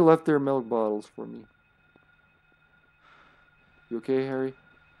 nobody left their milk bottles for me. You okay, Harry?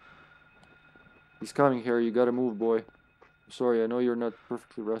 He's coming, Harry. You gotta move, boy. I'm sorry, I know you're not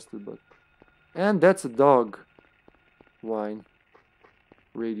perfectly rested, but... And that's a dog. Whine.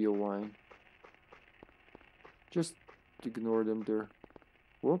 Radio whine. Just ignore them there.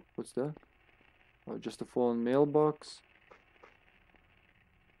 Whoop, what's that? Oh, just a fallen mailbox.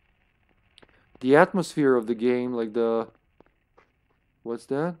 The atmosphere of the game, like the... What's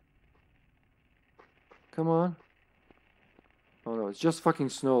that? Come on. Oh no, it's just fucking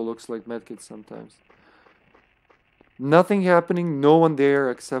snow. Looks like medkits sometimes. Nothing happening, no one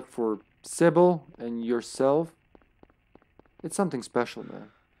there except for Sybil and yourself. It's something special, man.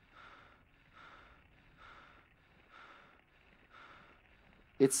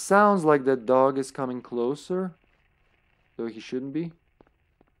 It sounds like that dog is coming closer, though he shouldn't be.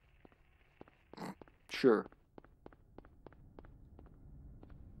 Sure.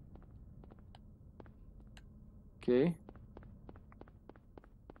 Okay.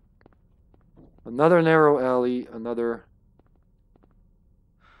 Another narrow alley, another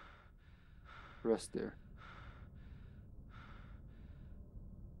rest there.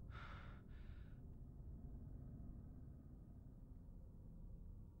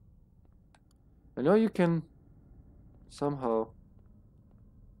 I know you can somehow...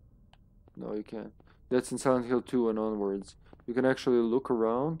 No, you can't. That's in Silent Hill 2 and onwards. You can actually look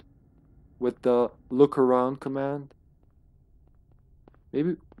around with the look around command.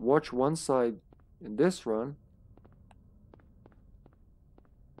 Maybe watch one side in this run.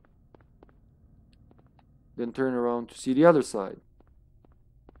 Then turn around to see the other side.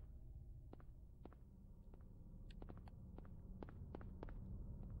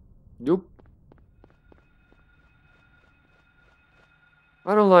 Nope.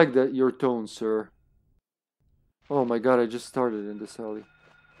 I don't like that your tone, sir. Oh my god, I just started in this alley.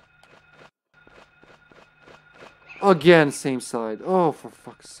 Again, same side. Oh, for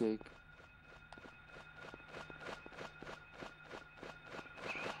fuck's sake.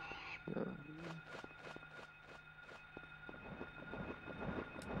 Yeah.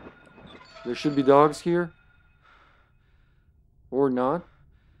 There should be dogs here. Or not.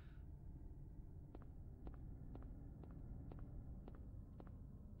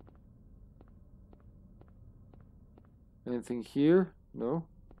 Anything here? No.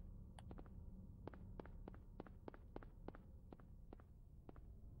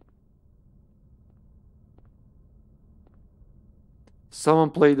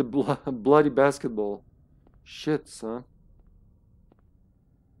 Someone played the bloody basketball. Shit, son.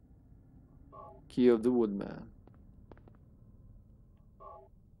 Key of the Woodman.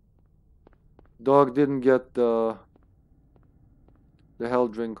 Dog didn't get the hell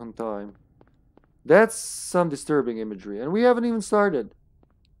drink on time. That's some disturbing imagery. And we haven't even started.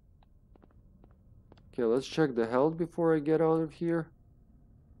 Okay, let's check the health before I get out of here.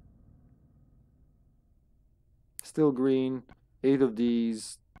 Still green. 8 of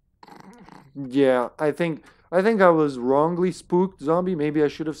these. Yeah, I think I was wrongly spooked, zombie. Maybe I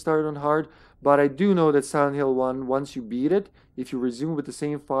should have started on hard. But I do know that Silent Hill 1, once you beat it, if you resume with the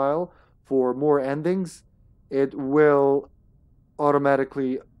same file for more endings, it will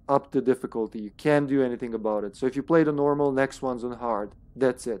automatically up the difficulty. You can't do anything about it. So if you play the normal, next one's on hard.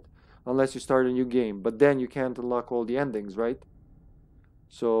 That's it. Unless you start a new game. But then you can't unlock all the endings, right?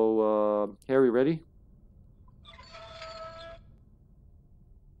 So, Harry, ready?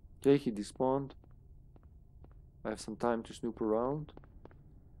 Okay, he despawned. I have some time to snoop around.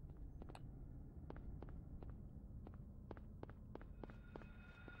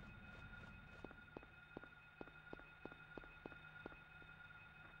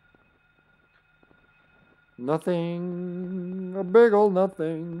 Nothing, a big ol'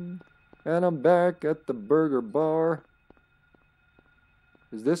 nothing. And I'm back at the burger bar.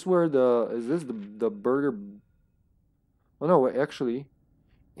 Is this where is this the burger? Oh no, actually,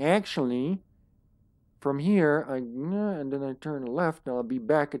 from here, and then I turn left, and I'll be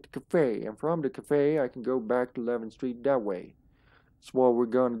back at the cafe. And from the cafe, I can go back to 11th Street that way. That's what we're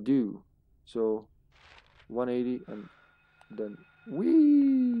gonna do. So, 180, and then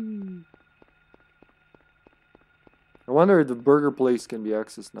whee! I wonder if the burger place can be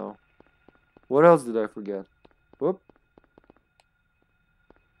accessed now. What else did I forget? Whoop.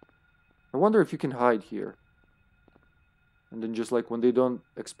 I wonder if you can hide here. And then just like when they don't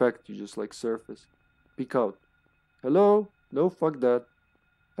expect you, just like surface. Peek out. Hello? No, fuck that.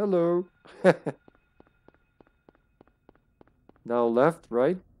 Hello? Now left,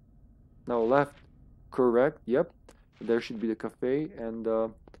 right? Now left. Correct, yep. There should be the cafe. And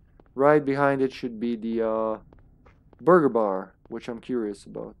right behind it should be the burger bar, which I'm curious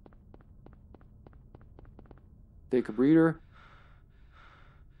about. Take a breather.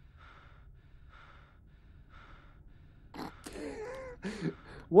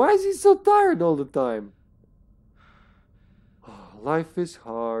 Why is he so tired all the time? Life is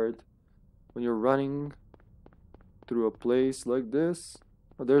hard when you're running through a place like this.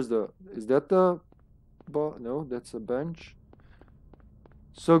 Oh, there's is that the no, that's a bench.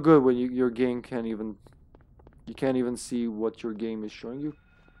 So good when your game you can't even see what your game is showing you.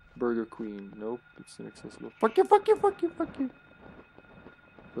 Burger Queen, nope, it's inaccessible. Fuck you, fuck you, fuck you, fuck you.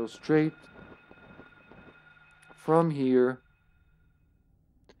 Go straight from here.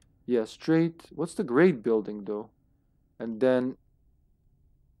 Yeah, straight. What's the grade building though? And then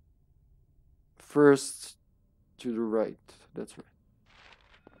first to the right. That's right.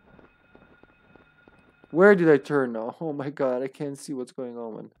 Where did I turn now? Oh my god, I can't see what's going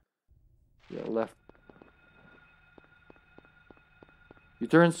on. Yeah, left. You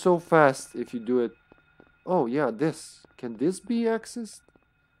turn so fast if you do it. Oh yeah, this. Can this be accessed?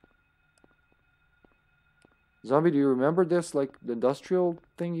 Zombie, do you remember this? Like the industrial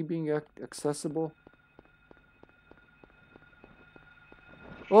thingy being accessible?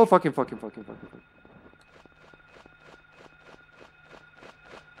 Oh, fucking.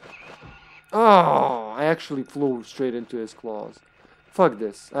 Oh, I actually flew straight into his claws. Fuck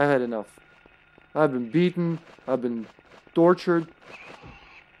this. I had enough. I've been beaten. I've been tortured.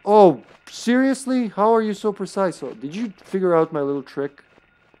 Oh, seriously? How are you so precise? So, did you figure out my little trick?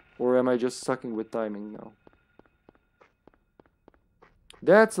 Or am I just sucking with timing now?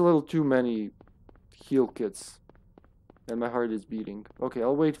 That's a little too many heal kits. And my heart is beating. Okay,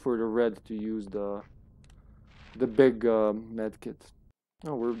 I'll wait for the red to use the big med kit.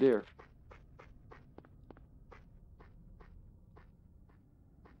 Oh, we're there.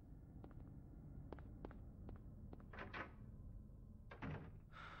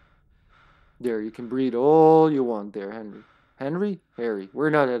 There, you can breathe all you want there, Henry. Henry? Harry.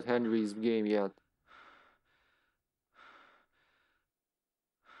 We're not at Henry's game yet.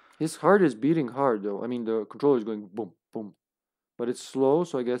 His heart is beating hard, though. I mean, the controller is going boom, boom. But it's slow,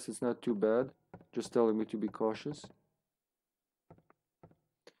 so I guess it's not too bad. Just telling me to be cautious.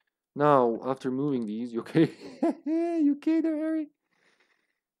 Now, after moving these, you okay? You okay there, Harry?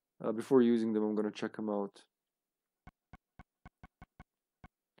 Before using them, I'm gonna check them out.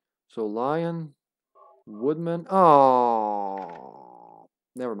 So, lion, woodman. Oh,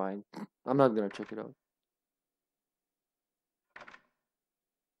 never mind. I'm not gonna check it out.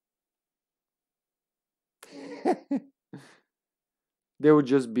 They would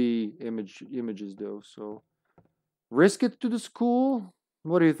just be images though. So risk it to the school.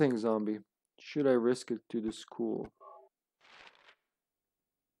 What do you think, zombie? Should I risk it to the school?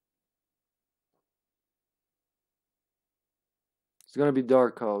 It's gonna be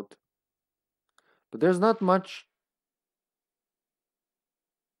dark out, but there's not much.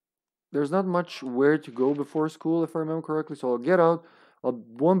 There's not much where to go before school, if I remember correctly. So I'll get out. I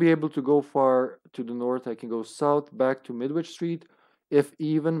won't be able to go far to the north. I can go south back to Midwich Street, if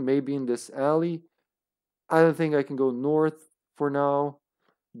even, maybe in this alley. I don't think I can go north for now.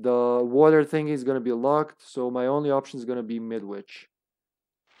 The water thing is going to be locked, so my only option is going to be Midwich.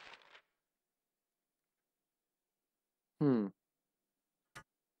 Hmm.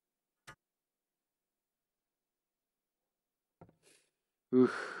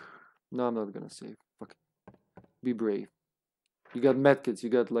 Oof. No, I'm not going to save. Fuck it. Be brave. You got medkits. You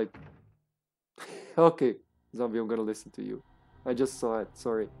got like... Okay, zombie, I'm going to listen to you. I just saw it.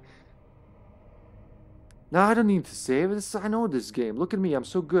 Sorry. No, I don't need to save this. I know this game. Look at me. I'm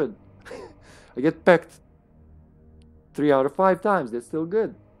so good. I get pecked 3 out of 5 times. That's still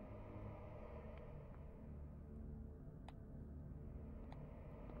good.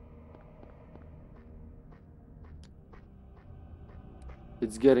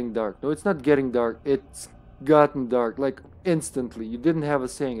 It's getting dark. No, it's not getting dark. It's gotten dark. Like, instantly. You didn't have a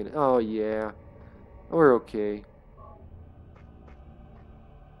saying in it. Oh, yeah. We're okay.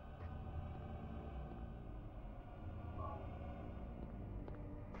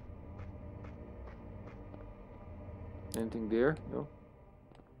 Anything there? No?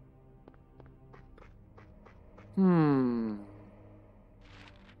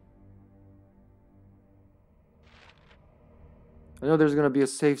 I know there's gonna be a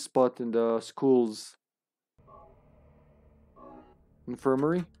safe spot in the school's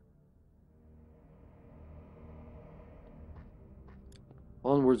infirmary.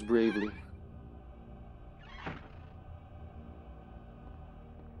 Onwards bravely.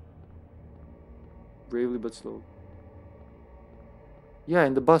 Bravely but slow. Yeah,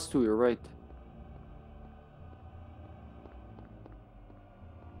 in the bus too, you're right.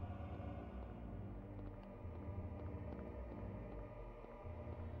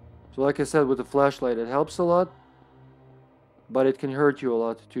 So like I said, with the flashlight, it helps a lot, but it can hurt you a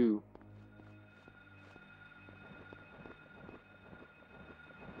lot too.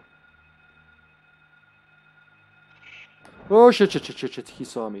 Oh shit, shit, shit, shit, shit, he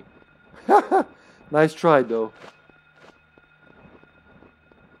saw me. Nice try though.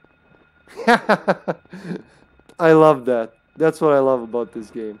 I love that. That's what I love about this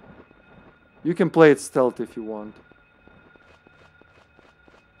game. You can play it stealth if you want.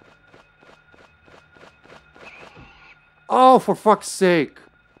 Oh, for fuck's sake.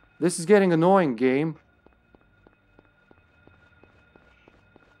 This is getting annoying, game.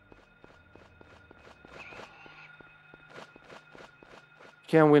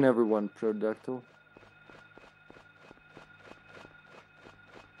 Can't win everyone, Pterodactyl.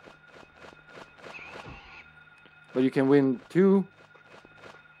 But you can win too.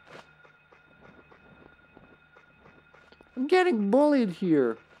 I'm getting bullied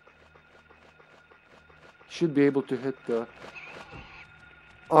here. Should be able to hit the...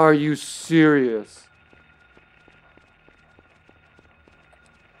 Are you serious?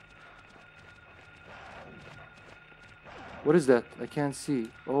 What is that? I can't see.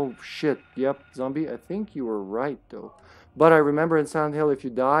 Oh shit. Yep, zombie. I think you were right though. But I remember in Silent Hill, if you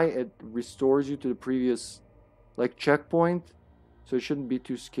die, it restores you to the previous like checkpoint. So it shouldn't be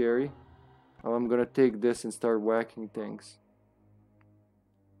too scary. Oh, I'm gonna take this and start whacking things.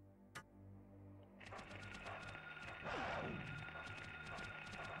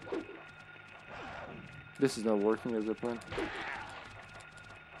 This is not working as I planned.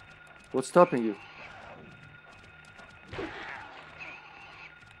 What's stopping you?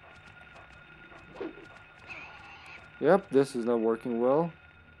 Yep, this is not working well.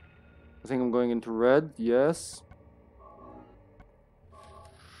 I think I'm going into red, yes.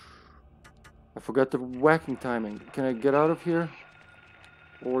 I forgot the whacking timing. Can I get out of here?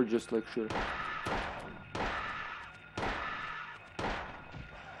 Or just like shoot?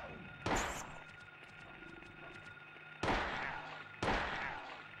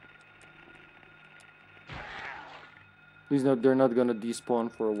 They're not gonna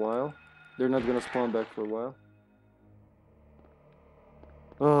despawn for a while. They're not gonna spawn back for a while.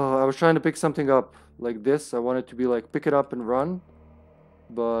 Oh, I was trying to pick something up like this. I wanted to be like, pick it up and run.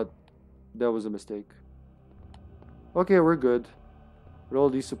 But that was a mistake. Okay, we're good. With all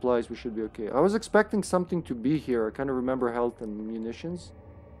these supplies, we should be okay. I was expecting something to be here. I kind of remember health and munitions.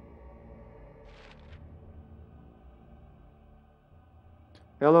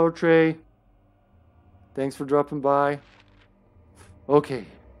 Hello, Trey. Thanks for dropping by. Okay.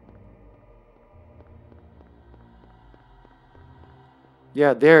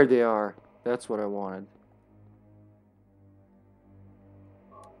 Yeah, there they are. That's what I wanted.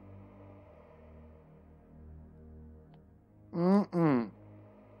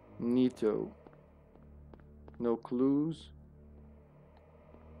 Neato. No clues.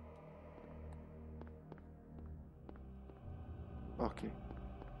 Okay.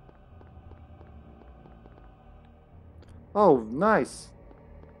 Oh, nice.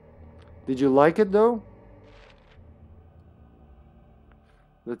 Did you like it though?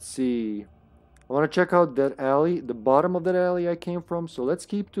 Let's see. I want to check out that alley, the bottom of that alley I came from. So let's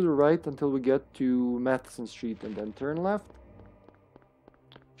keep to the right until we get to Matheson Street and then turn left.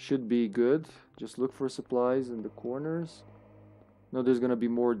 Should be good. Just look for supplies in the corners. No, there's gonna be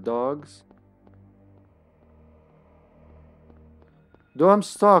more dogs. Though I'm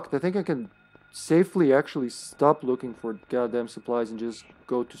stocked, I think I can safely actually stop looking for goddamn supplies and just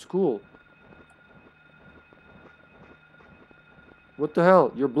go to school. What the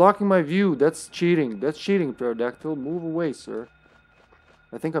hell? You're blocking my view. That's cheating. That's cheating, Pterodactyl. Move away, sir.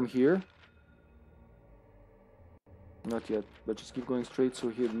 I think I'm here. Not yet, but just keep going straight so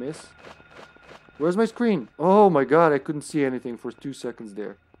he'd miss. Where's my screen? Oh my god, I couldn't see anything for 2 seconds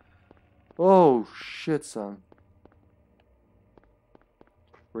there. Oh, shit, son.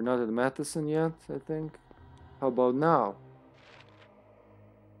 We're not at Matheson yet, I think. How about now?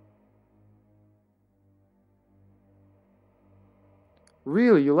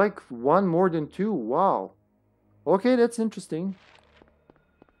 Really? You like one more than two? Wow. Okay, that's interesting.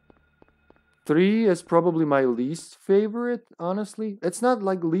 3 is probably my least favorite, honestly. It's not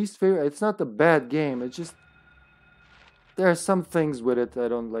like least favorite. It's not a bad game. It's just... there are some things with it I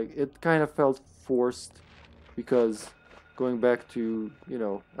don't like. It kind of felt forced because going back to, you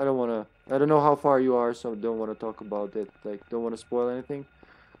know, I don't know how far you are, so I don't want to talk about it. Like, don't want to spoil anything.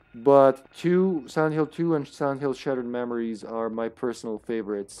 But Silent Hill 2 and Silent Hill Shattered Memories are my personal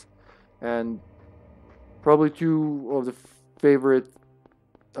favorites. And probably 2 of the favorite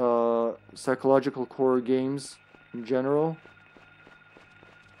psychological horror games in general.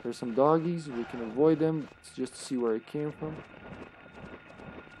 There's some doggies. We can avoid them just to see where it came from.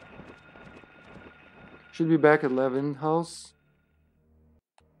 Should be back at Levin House.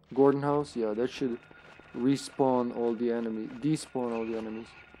 Gordon House. Yeah, that should respawn all the enemies. Despawn all the enemies.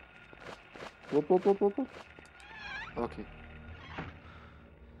 Whoop, whoop, whoop, whoop, whoop. Okay.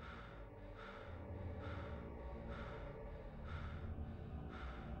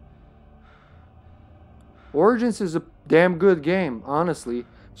 Origins is a damn good game, honestly.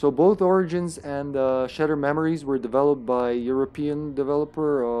 So both Origins and Shattered Memories were developed by European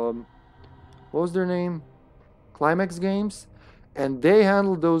developer, what was their name? Climax Games. And they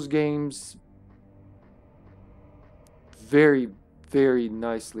handled those games very, very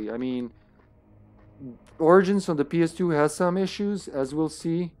nicely. I mean, Origins on the PS2 has some issues, as we'll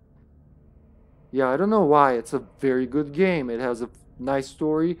see. Yeah, I don't know why. It's a very good game. It has a nice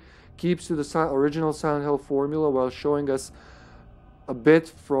story. Keeps to the original Silent Hill formula while showing us a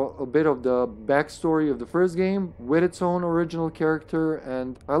bit of the backstory of the first game with its own original character.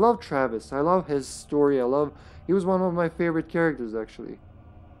 And I love Travis. I love his story. He was one of my favorite characters, actually.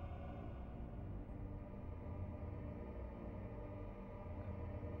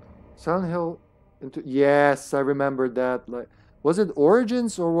 Silent Hill yes, I remember that. Like, was it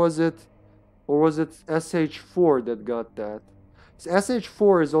Origins or was it SH4 that got that?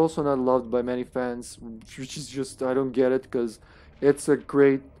 SH4 is also not loved by many fans, which is just, I don't get it, because it's a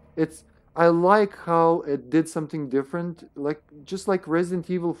great, I like how it did something different, like, just like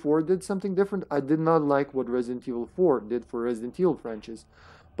Resident Evil 4 did something different. I did not like what Resident Evil 4 did for Resident Evil franchise,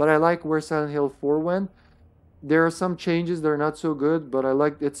 but I like where Silent Hill 4 went. There are some changes that are not so good, but I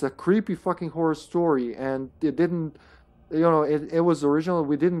like, it's a creepy fucking horror story, and it didn't, you know, it was original.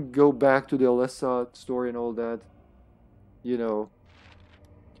 We didn't go back to the Alessa story and all that. You know,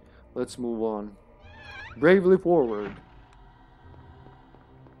 let's move on. Bravely forward.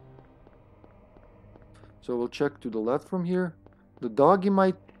 So we'll check to the left from here. The doggy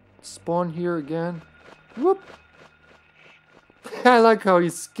might spawn here again. Whoop! I like how he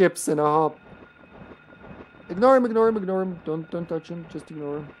skips in a hop. Ignore him, ignore him, ignore him. Don't touch him, just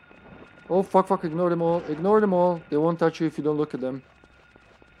ignore him. Oh, fuck, ignore them all. Ignore them all. They won't touch you if you don't look at them.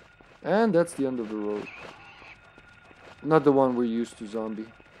 And that's the end of the road. Not the one we're used to, zombie.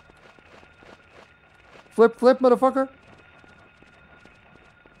 Flip, motherfucker!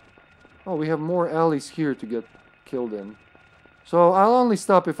 Oh, we have more alleys here to get killed in. So I'll only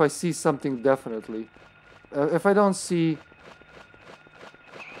stop if I see something definitely. If I don't see...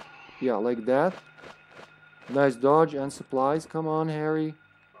 Yeah, like that. Nice dodge and supplies. Come on, Harry.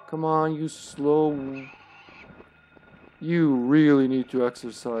 Come on, you slow. You really need to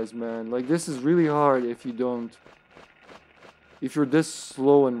exercise, man. Like, this is really hard if you don't. If you're this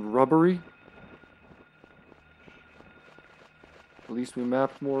slow and rubbery. At least we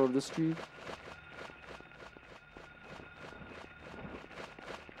mapped more of the street.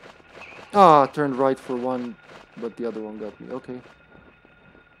 Ah, turned right for one, but the other one got me. Okay.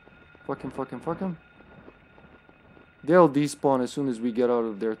 Fuck him, fuck him, fuck him. They'll despawn as soon as we get out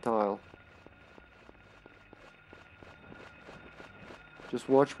of their tile. Just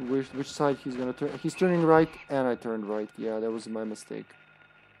watch which side he's gonna turn. He's turning right, and I turned right. Yeah, that was my mistake.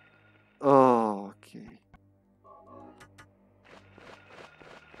 Oh, okay.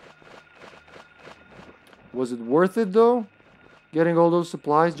 Was it worth it, though? Getting all those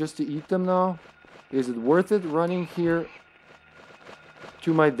supplies just to eat them now? Is it worth it running here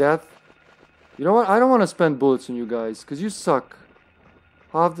to my death? You know what? I don't want to spend bullets on you guys, because you suck.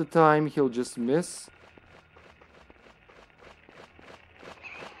 Half the time, he'll just miss.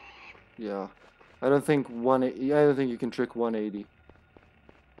 Yeah. I don't think you can trick 180.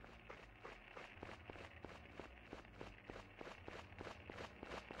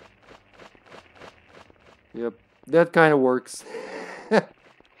 Yep. That kind of works.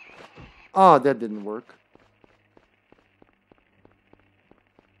 Ah, that didn't work.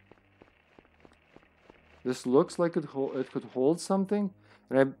 This looks like it could hold something.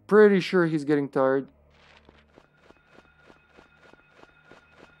 And I'm pretty sure he's getting tired.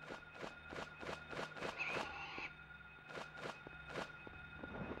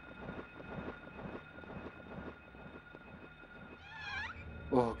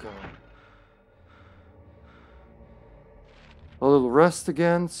 Oh, God. A little rest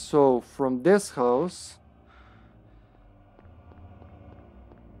again. So, from this house...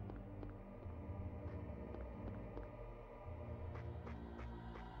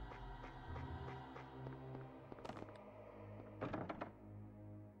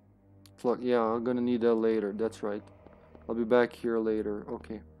 Yeah, I'm gonna need that later. That's right. I'll be back here later.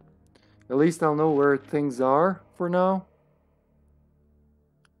 Okay. At least I'll know where things are for now.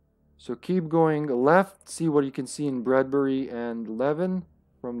 So keep going left. See what you can see in Bradbury and Levin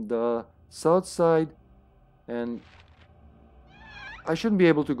from the south side. And I shouldn't be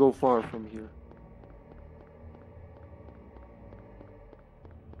able to go far from here.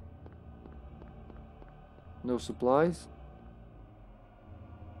 No supplies.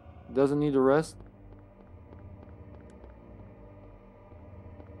 Doesn't need a rest.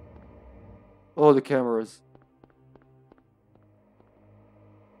 Oh, the cameras.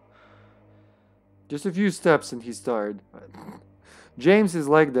 Just a few steps and he's tired. James is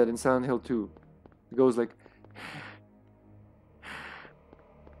like that in Silent Hill 2. He goes like...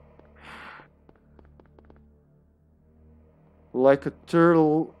 like a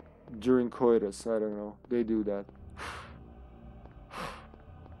turtle during coitus. I don't know. They do that.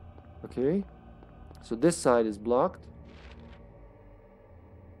 Okay. So this side is blocked.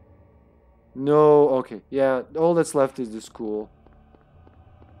 No, okay. Yeah, all that's left is the school.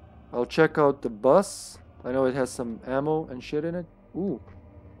 I'll check out the bus. I know it has some ammo and shit in it. Ooh.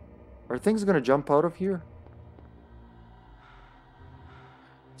 Are things gonna jump out of here?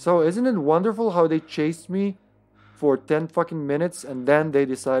 So, isn't it wonderful how they chased me for 10 fucking minutes and then they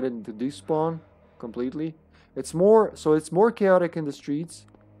decided to despawn completely? It's more chaotic in the streets.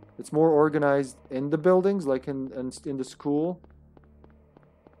 It's more organized in the buildings, like in the school.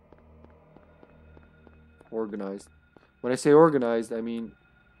 Organized. When I say organized, I mean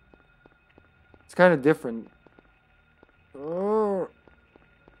it's kind of different. Oh.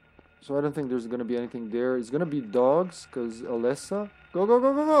 So I don't think there's gonna be anything there. It's gonna be dogs, cause Alessa. Go go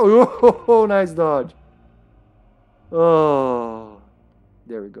go go go! Oh, nice dodge. Oh,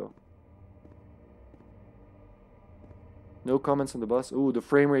 there we go. No comments on the bus. Ooh, the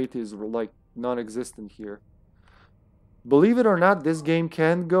frame rate is like non-existent here. Believe it or not, this game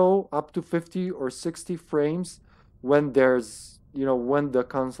can go up to 50 or 60 frames when there's, when the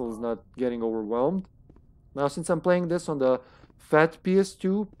console is not getting overwhelmed. Now, since I'm playing this on the fat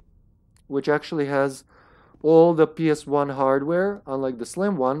PS2, which actually has all the PS1 hardware, unlike the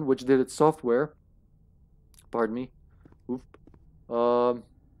slim one, which did its software. Pardon me. Oop.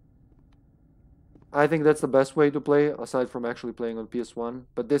 I think that's the best way to play, aside from actually playing on PS1.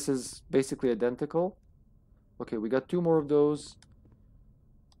 But this is basically identical. Okay, we got 2 more of those.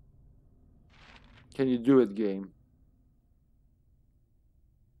 Can you do it, game?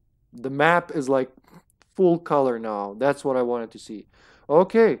 The map is like full color now. That's what I wanted to see.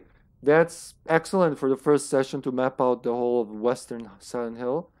 Okay, that's excellent for the first session to map out the whole of Western Silent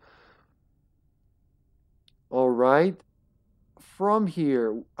Hill. All right. From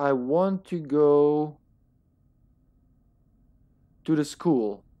here, I want to go to the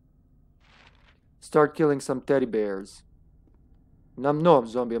school. Start killing some teddy bears. No, I'm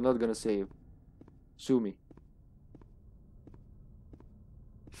zombie. I'm not gonna save. Sue me.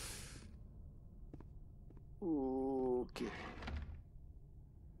 Okay.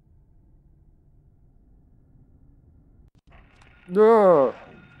 No.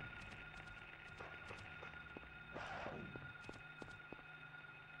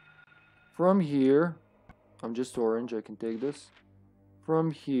 From here, I'm just orange. I can take this.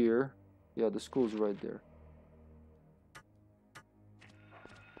 From here, yeah, the school's right there.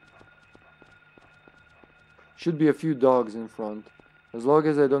 Should be a few dogs in front. As long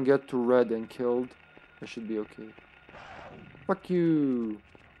as I don't get too red and killed, I should be okay. Fuck you.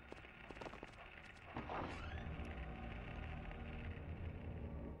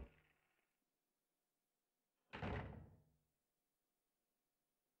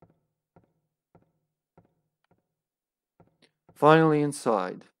 Finally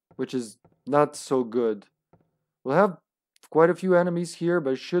inside, which is not so good. We'll have quite a few enemies here,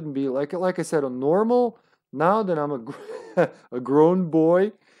 but it shouldn't be like I said on normal. Now that I'm a grown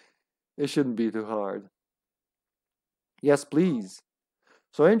boy, it shouldn't be too hard. Yes, please.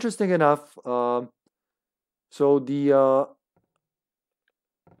 So interesting enough. So the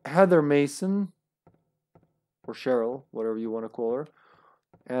Heather Mason or Cheryl, whatever you want to call her,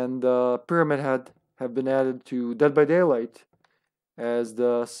 and Pyramid Head have been added to Dead by Daylight as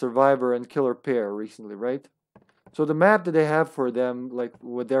the survivor and killer pair recently, right? So the map that they have for them, like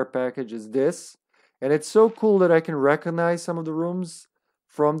with their package, is this, and it's so cool that I can recognize some of the rooms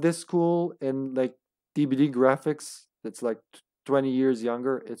from this school in like DVD graphics. That's like 20 years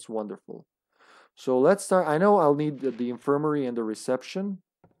younger. It's wonderful. So let's start. I know I'll need the infirmary and the reception.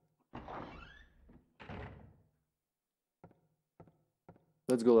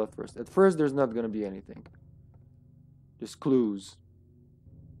 Let's go left first. At first, there's not going to be anything. Just clues.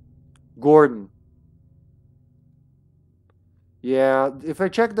 Gordon. Yeah, if I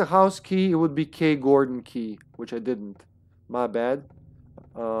check the house key, it would be K Gordon key, which I didn't. My bad.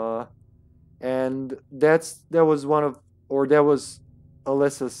 Uh, and that was one of, or that was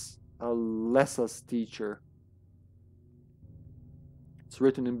Alessa's teacher. It's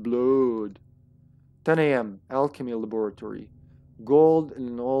written in blood. 10 a.m. Alchemy Laboratory. Gold in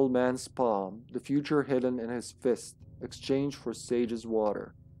an old man's palm. The future hidden in his fist. Exchange for sage's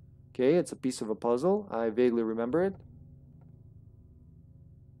water. Okay, it's a piece of a puzzle. I vaguely remember it.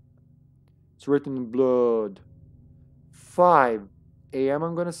 It's written in blood. 5 a.m.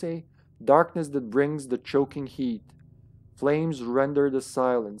 I'm gonna say. Darkness that brings the choking heat. Flames render the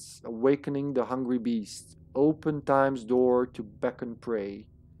silence, awakening the hungry beast. Open time's door to beckon prey.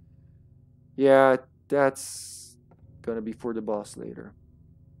 Yeah, that's gonna be for the boss later.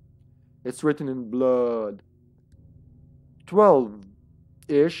 It's written in blood.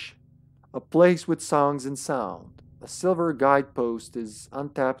 12-ish. A place with songs and sound. A silver guidepost is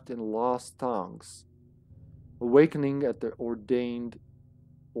untapped in lost tongues. Awakening at the ordained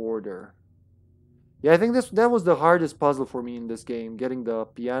order. Yeah, I think that was the hardest puzzle for me in this game, getting the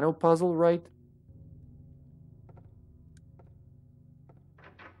piano puzzle right.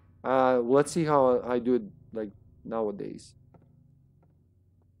 Let's see how I do it like nowadays.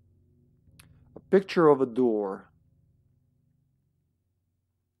 A picture of a door.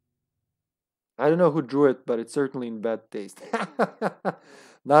 I don't know who drew it, but it's certainly in bad taste.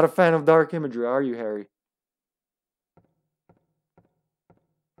 Not a fan of dark imagery, are you, Harry?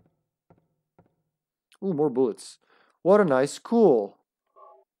 Ooh, more bullets. What a nice school.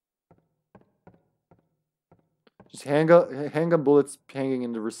 Just handgun bullets hanging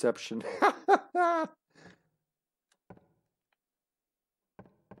in the reception.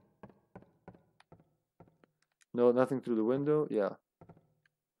 No, nothing through the window. Yeah.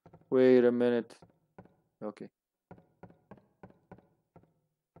 Wait a minute. Okay.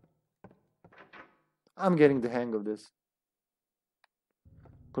 I'm getting the hang of this.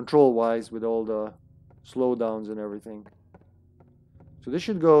 Control-wise, with all the slowdowns and everything. So this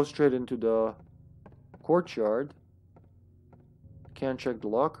should go straight into the courtyard. Can't check the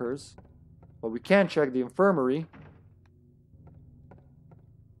lockers. But we can check the infirmary.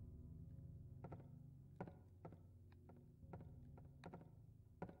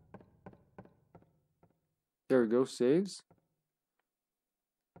 There we go, saves.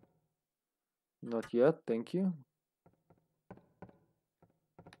 Not yet, thank you.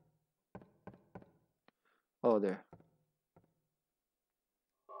 Oh, there.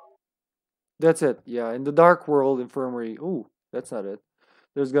 That's it. Yeah, in the Dark World Infirmary. Ooh, that's not it.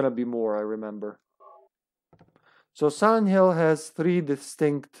 There's gonna be more, I remember. So Silent Hill has 3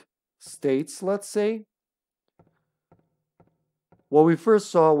 distinct states, let's say. What we first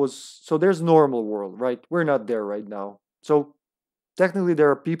saw was, so there's normal world, right? We're not there right now. So technically there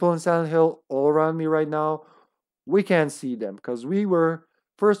are people in Silent Hill all around me right now. We can't see them because we were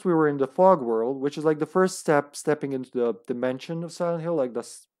in the fog world, which is like the first stepping into the dimension of Silent Hill, like the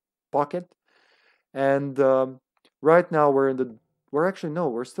pocket. And right now we're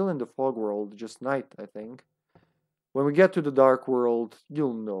still in the fog world, just night, I think. When we get to the dark world,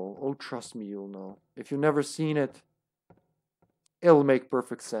 you'll know. Oh, trust me, you'll know. If you've never seen it, it'll make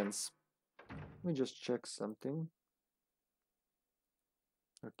perfect sense. Let me just check something.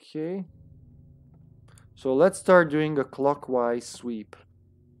 Okay. So let's start doing a clockwise sweep.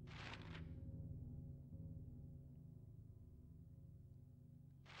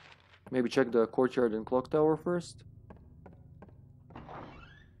 Maybe check the courtyard and clock tower first.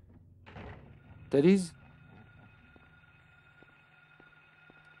 Teddies?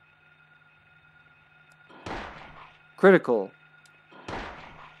 Critical.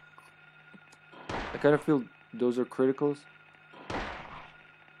 I kind of feel those are criticals.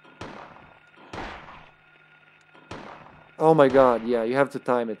 Oh my god, yeah, you have to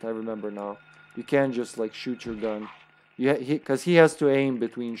time it, I remember now. You can't just like shoot your gun. Because he has to aim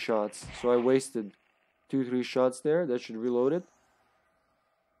between shots. So I wasted 2-3 shots there. That should reload it.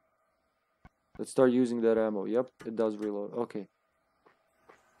 Let's start using that ammo. Yep, it does reload. Okay.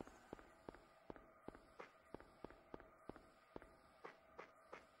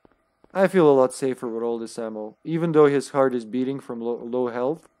 I feel a lot safer with all this ammo. Even though his heart is beating from low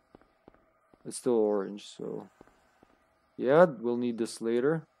health, it's still orange, so... Yeah, we'll need this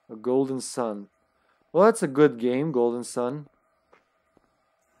later. A Golden Sun. Well, that's a good game, Golden Sun.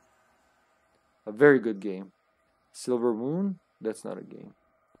 A very good game. Silver Moon? That's not a game.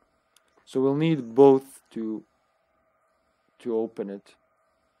 So we'll need both to open it.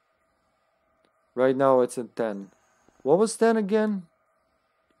 Right now it's at 10. What was 10 again?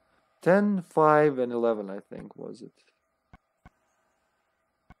 10, 5, and 11, I think, was it?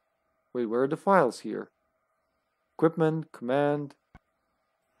 Wait, where are the files here? Equipment, command.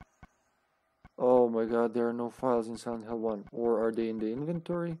 Oh my god, there are no files in Silent Hill 1. Or are they in the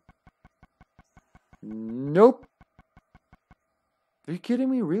inventory? Nope. Are you kidding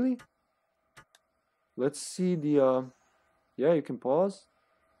me? Really? Let's see the... Yeah, you can pause.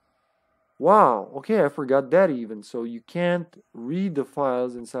 Wow, okay, I forgot that even. So you can't read the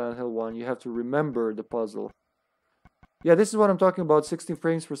files in Silent Hill 1. You have to remember the puzzle. Yeah, this is what I'm talking about, 60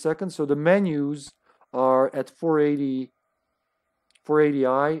 frames per second. So the menus are at 480i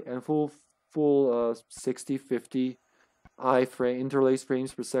and full 60, 50 interlaced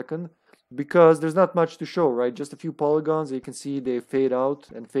frames per second. Because there's not much to show, right? Just a few polygons. You can see they fade out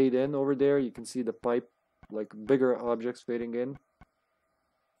and fade in over there. You can see the pipe, like bigger objects fading in.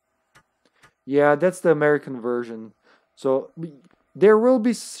 Yeah, that's the American version. So there will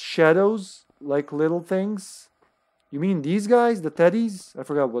be shadows, like little things. You mean these guys, the teddies? I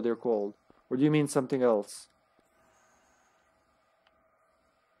forgot what they're called. Or do you mean something else?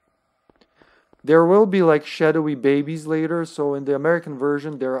 There will be like shadowy babies later. So in the American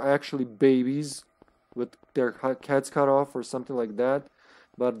version, there are actually babies with their heads cut off or something like that.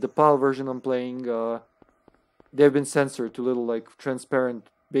 But the PAL version I'm playing, they've been censored to little like transparent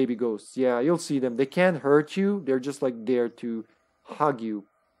baby ghosts. Yeah, you'll see them. They can't hurt you. They're just like there to hug you.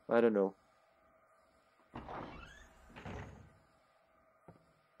 I don't know.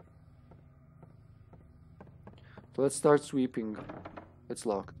 So let's start sweeping. It's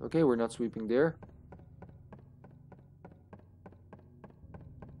locked. Okay, we're not sweeping there.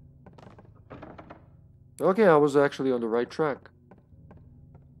 Okay, I was actually on the right track.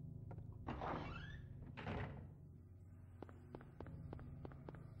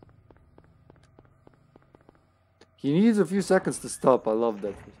 He needs a few seconds to stop. I love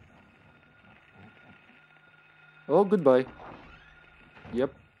that. Oh, goodbye.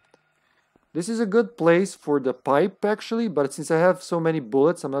 Yep. This is a good place for the pipe, actually, but since I have so many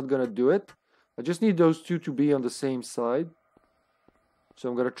bullets, I'm not gonna do it. I just need those two to be on the same side. So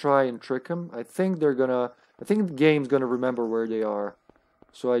I'm gonna try and trick them. I think the game's gonna remember where they are.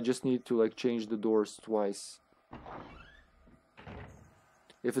 So I just need to, like, change the doors twice.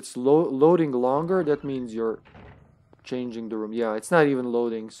 If it's loading longer, that means you're changing the room. Yeah, it's not even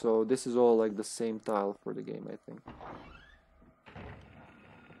loading, so this is all, like, the same tile for the game, I think.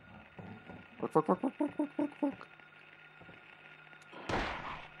 Fuck, fuck, fuck, fuck, fuck, fuck, fuck.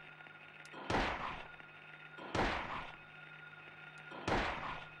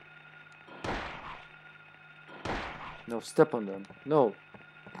 No, step on them. No.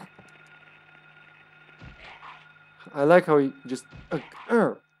 I like how he just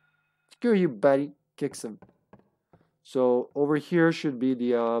screw you, buddy. Kicks him. So over here should be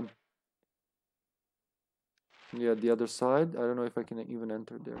the yeah, the other side. I don't know if I can even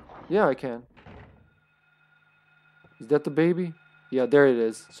enter there. Yeah, I can. Is that the baby? Yeah, there it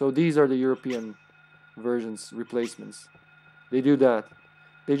is. So these are the European versions, replacements. They do that.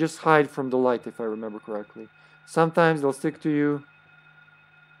 They just hide from the light, if I remember correctly. Sometimes they'll stick to you.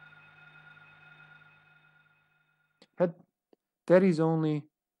 Had Teddy's only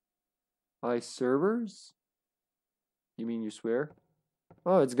ice servers? You mean you swear?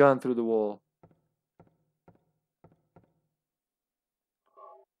 Oh, it's gone through the wall.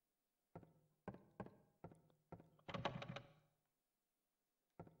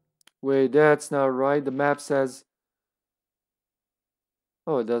 Wait, that's not right. The map says...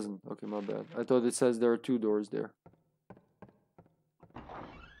 Oh, it doesn't. Okay, my bad. I thought it says there are 2 doors there.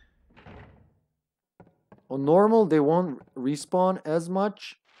 On normal, they won't respawn as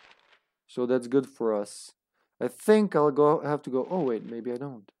much. So that's good for us. I think I'll have to go... Oh, wait, maybe I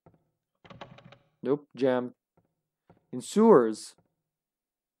don't. Nope, jammed. In sewers.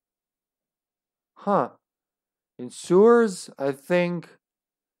 Huh. In sewers, I think...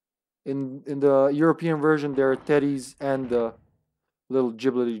 In the European version, there are teddies and the little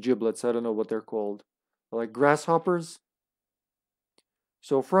giblets. I don't know what they're called. Like grasshoppers.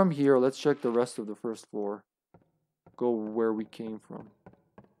 So from here, let's check the rest of the first floor. Go where we came from.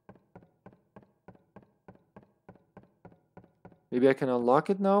 Maybe I can unlock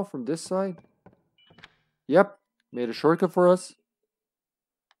it now from this side? Yep, made a shortcut for us.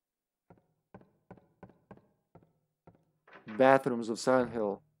 Bathrooms of Silent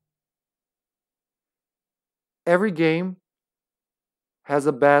Hill. Every game has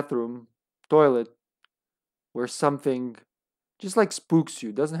a bathroom, toilet, where something just like spooks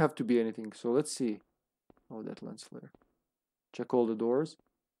you. Doesn't have to be anything. So let's see. Oh, that lens flare. Check all the doors.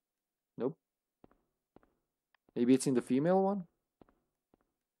 Nope. Maybe it's in the female one?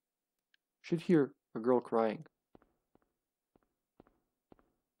 Should hear a girl crying.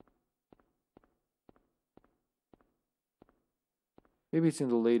 Maybe it's in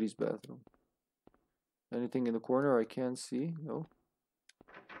the ladies' bathroom. Anything in the corner I can't see? No.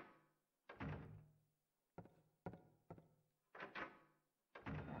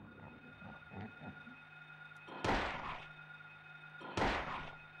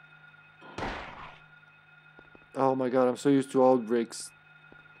 Oh my god, I'm so used to Outbreak's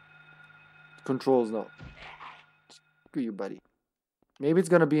controls now. Screw you, buddy. Maybe it's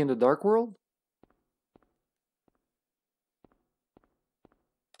gonna be in the dark world?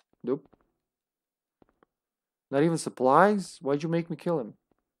 Nope. Not even supplies? Why'd you make me kill him?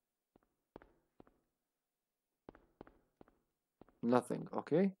 Nothing.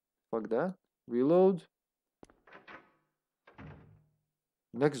 Okay. Fuck that. Reload.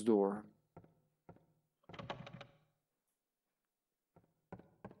 Next door.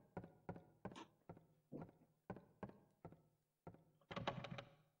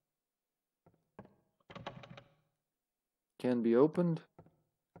 Can be opened.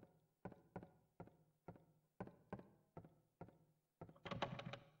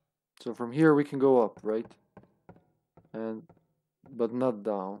 So from here we can go up, right? And but not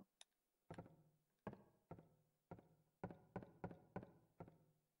down.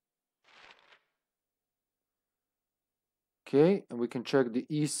 Okay, and we can check the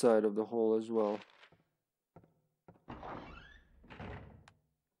east side of the hole as well.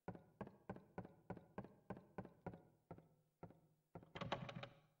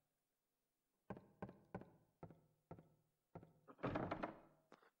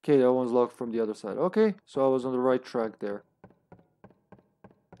 Okay, that one's locked from the other side. Okay, so I was on the right track there.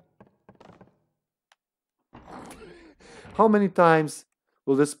 How many times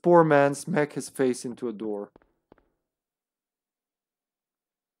will this poor man smack his face into a door?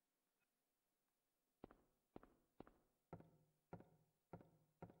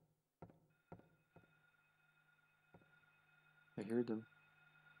 I hear them.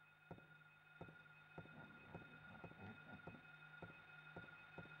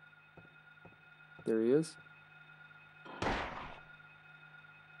 There he is.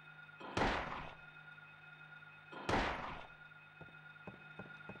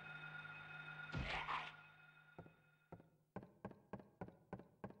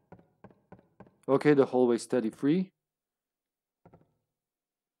 Okay, the hallway's steady free.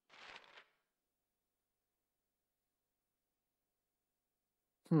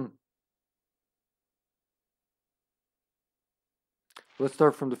 Let's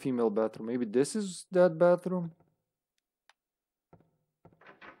start from the female bathroom. Maybe this is that bathroom?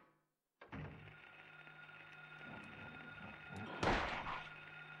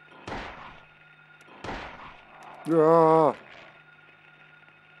 Ah!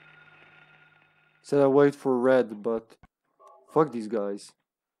 Said I wait for red, but fuck these guys.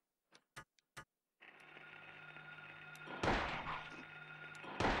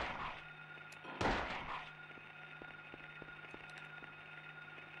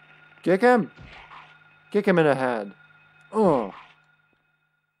 Kick him! Kick him in the head. Oh!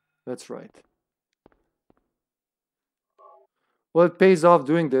 That's right. Well, it pays off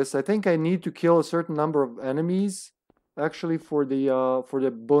doing this. I think I need to kill a certain number of enemies, actually, for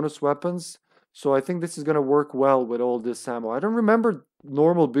the bonus weapons. So I think this is gonna work well with all this ammo. I don't remember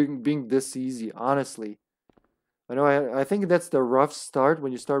normal being this easy, honestly. I know I think that's the rough start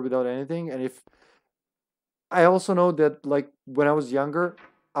when you start without anything. And if I also know that like when I was younger,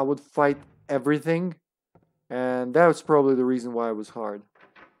 I would fight everything, and that was probably the reason why it was hard.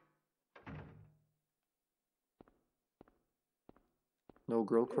 No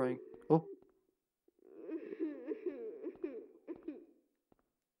girl crying. Oh,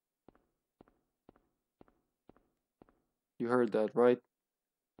 you heard that, right?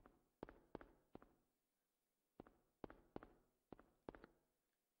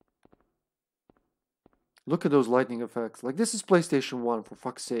 Look at those lightning effects. Like, this is PlayStation 1, for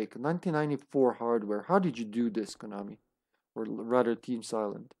fuck's sake. 1994 hardware. How did you do this, Konami? Or rather, Team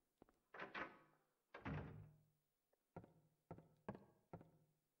Silent.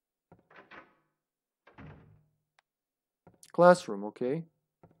 Classroom, okay.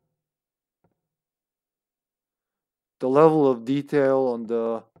 The level of detail on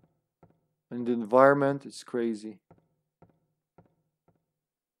the environment is crazy.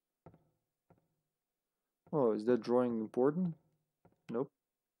 Oh, is that drawing important? Nope.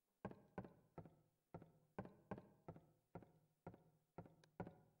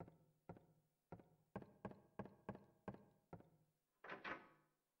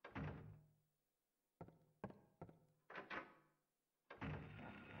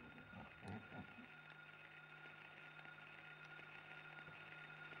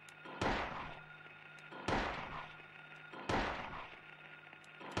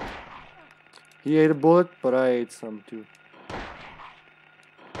 He ate a bullet, but I ate some too.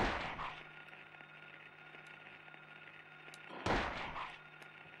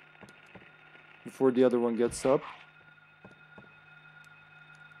 Before the other one gets up.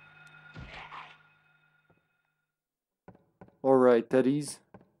 Alright, Teddy's.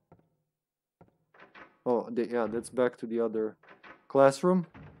 Oh, yeah, that's back to the other classroom.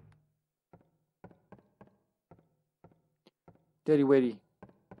 Teddy Weddy.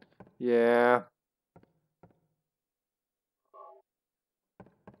 Yeah.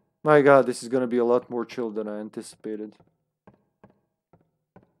 My god, this is gonna be a lot more chill than I anticipated.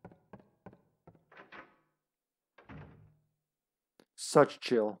 Such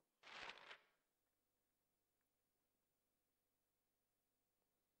chill.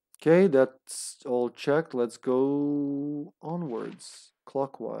 Okay, that's all checked. Let's go onwards,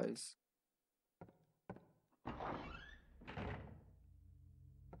 clockwise.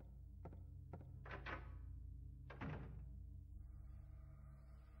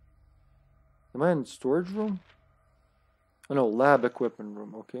 Am I in storage room? Oh no, lab equipment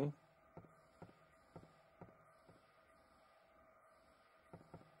room, okay.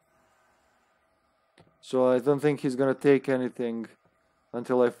 So I don't think he's gonna take anything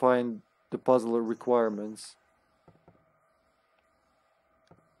until I find the puzzle requirements.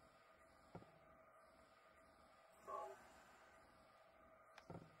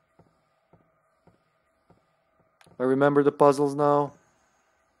 I remember the puzzles now.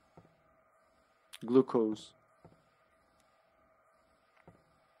 Glucose.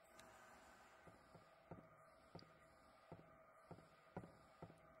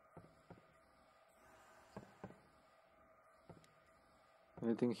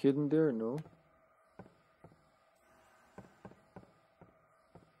 Anything hidden there? No.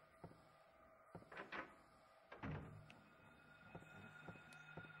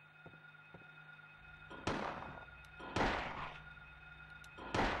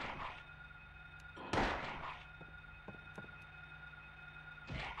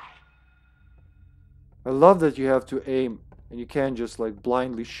 I love that you have to aim and you can't just like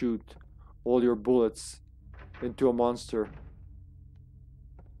blindly shoot all your bullets into a monster.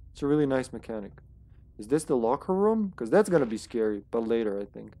 It's a really nice mechanic. Is this the locker room? Because that's gonna be scary, but later I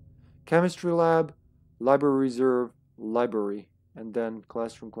think. Chemistry lab, library reserve, library, and then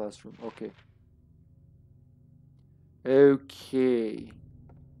classroom, classroom. Okay. Okay.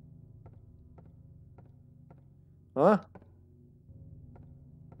 Huh?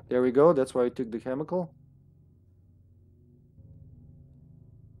 There we go. That's why I took the chemical.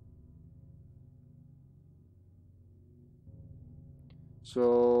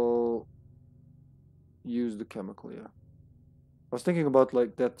 So use the chemical, yeah. I was thinking about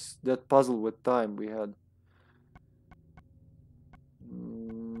like that puzzle with time we had.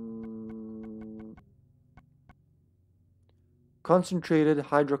 Mm, concentrated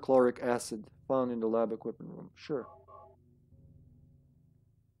hydrochloric acid found in the lab equipment room. Sure.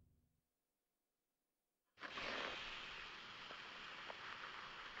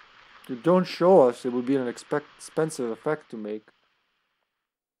 Don't show us. It would be an expensive effect to make.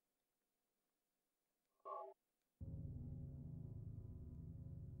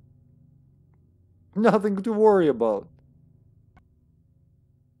 Nothing to worry about.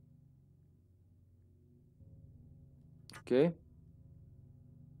 Okay.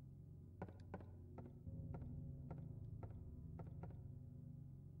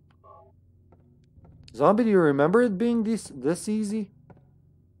 Zombie, do you remember it being this easy?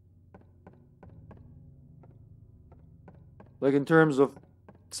 Like in terms of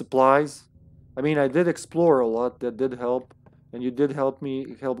supplies? I mean, I did explore a lot. That did help. And you did help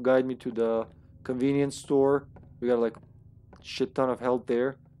guide me to the convenience store. We got like shit ton of help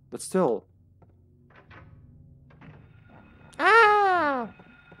there. But still. Ah!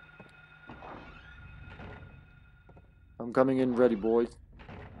 I'm coming in ready, boys.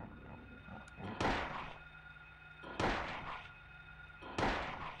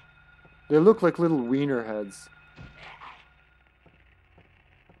 They look like little wiener heads.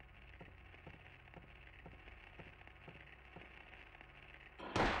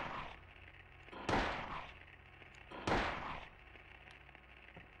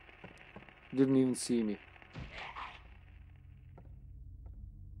 Didn't even see me.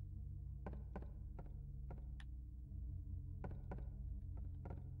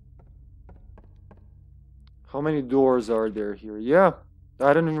 How many doors are there here? Yeah,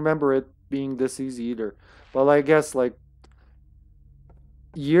 I don't remember it being this easy either. Well, I guess like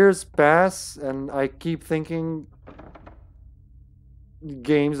years pass and I keep thinking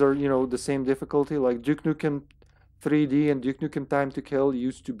games are, the same difficulty. Like Duke Nukem 3D and Duke Nukem Time to Kill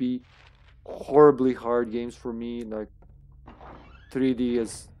used to be horribly hard games for me. Like 3D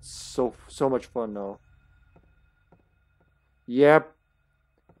is so much fun now. Yep.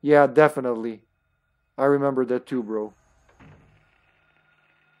 Yeah, definitely. I remember that too, bro.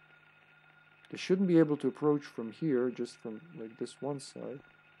 They shouldn't be able to approach from here, just from like this one side.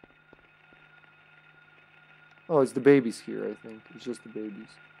 Oh, it's the babies here, I think. It's just the babies.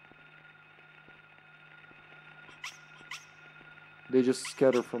 They just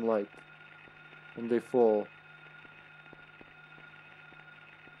scatter from light. And they fall.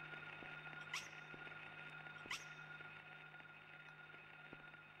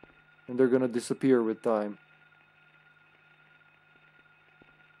 And they're gonna disappear with time.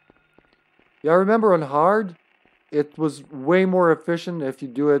 Yeah, I remember on hard, it was way more efficient if you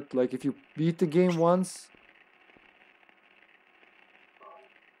do it, like if you beat the game once.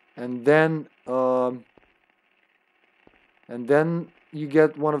 And then, you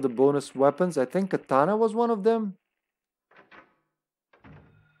get one of the bonus weapons. I think katana was one of them.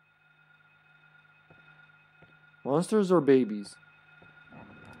 Monsters or babies?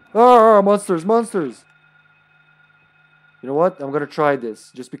 Ah, monsters, monsters! You know what? I'm gonna try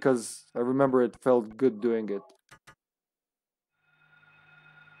this, just because I remember it felt good doing it.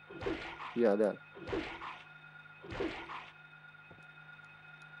 Yeah, that.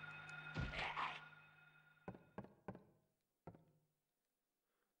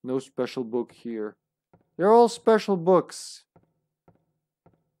 No special book here. They're all special books.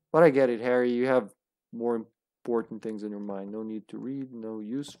 But I get it, Harry. You have more important things in your mind. No need to read, no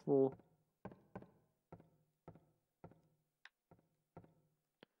useful.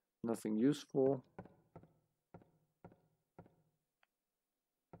 Nothing useful.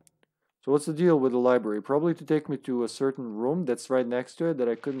 So what's the deal with the library? Probably to take me to a certain room that's right next to it that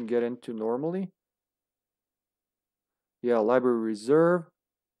I couldn't get into normally. Yeah, library reserve.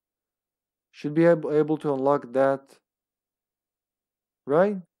 Should be able to unlock that.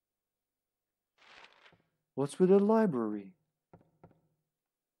 Right? What's with the library?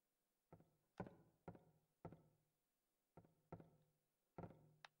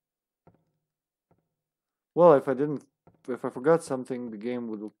 Well, if I forgot something, the game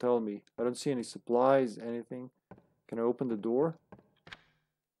will tell me. I don't see any supplies, anything. Can I open the door?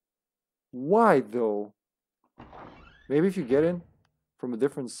 Why though? Maybe if you get in from a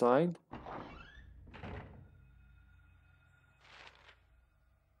different side?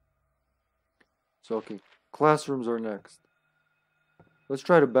 So, okay. Classrooms are next. Let's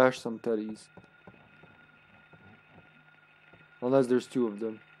try to bash some teddies. Unless there's two of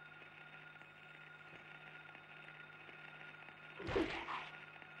them.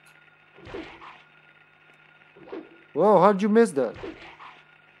 Whoa, how'd you miss that?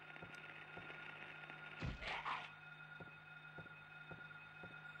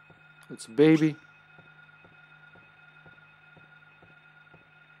 It's a baby.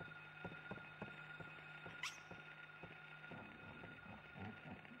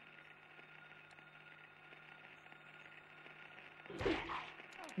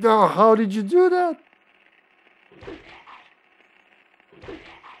 Oh, how did you do that?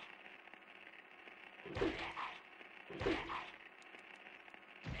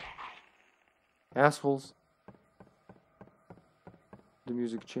 Assholes. The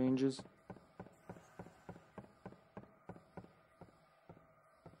music changes.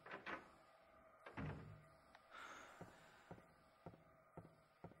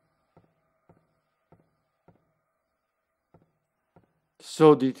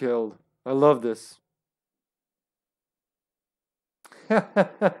 So detailed. I love this.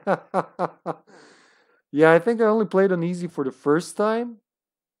 Yeah, I think I only played on easy for the first time.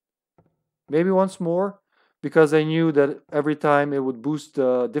 Maybe once more. Because I knew that every time it would boost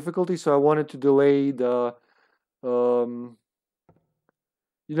the difficulty. So I wanted to delay the... you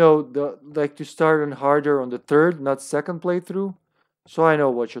know, like to start on harder on the third, not second playthrough. So I know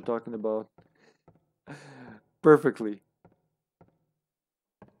what you're talking about. Perfectly.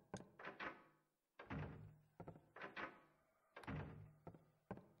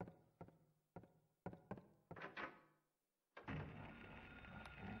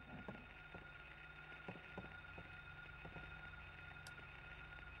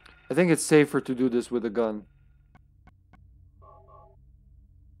 I think it's safer to do this with a gun.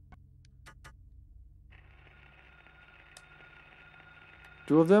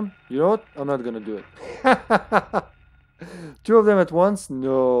 Two of them? You know what? I'm not gonna do it. Two of them at once?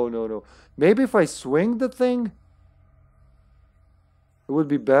 No, no, no. Maybe if I swing the thing, it would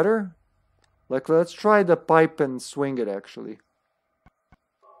be better. Like, let's try the pipe and swing it, actually.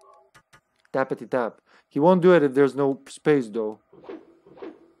 Tappity tap. He won't do it if there's no space, though.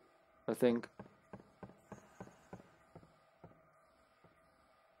 I think.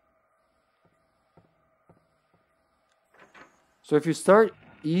 So if you start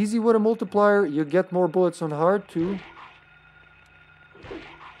easy with a multiplier, you get more bullets on hard, too.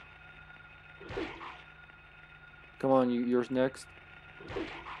 Come on, yours next.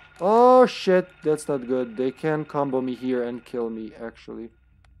 Oh, shit. That's not good. They can combo me here and kill me, actually.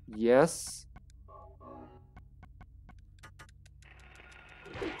 Yes.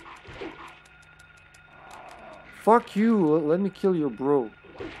 Fuck you. Let me kill your bro.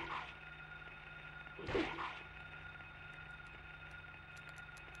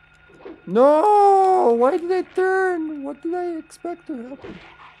 No! Why did I turn? What did I expect to happen?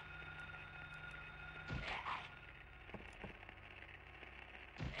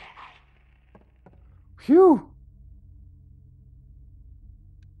 Phew!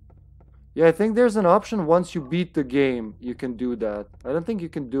 Yeah, I think there's an option once you beat the game, you can do that. I don't think you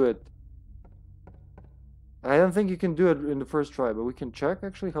can do it. I don't think you can do it in the first try, but we can check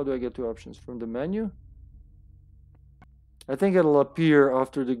actually. How do I get two options? From the menu? I think it'll appear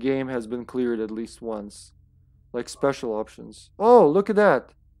after the game has been cleared at least once. Like special options. Oh, look at that!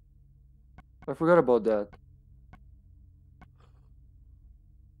 I forgot about that.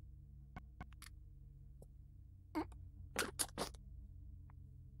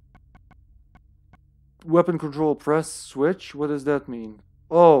 Weapon control, press switch? What does that mean?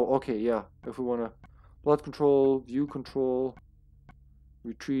 Oh, okay, yeah. If we want to... Blood control, view control,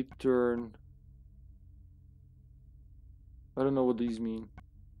 retreat, turn. I don't know what these mean.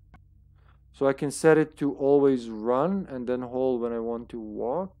 So I can set it to always run and then hold when I want to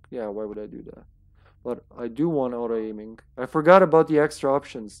walk. Yeah, why would I do that? But I do want auto aiming. I forgot about the extra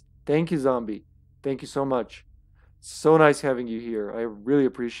options. Thank you, Zombie. Thank you so much. So nice having you here. I really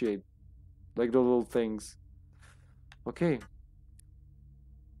appreciate like the little things. Okay.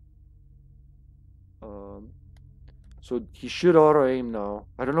 So he should auto aim now.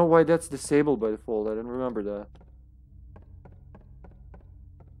 I don't know why that's disabled by default. I didn't remember that.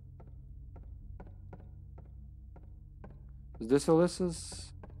 Is this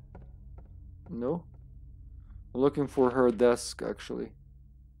Alessa's? No. I'm looking for her desk actually.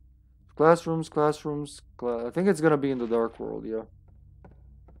 Classrooms. I think it's gonna be in the dark world. Yeah.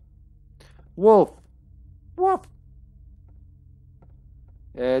 Wolf. Wolf.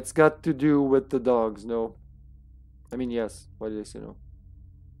 It's got to do with the dogs. No. I mean, yes. Why did I say no?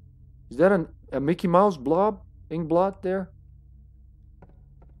 Is that a Mickey Mouse blob? Ink blot there?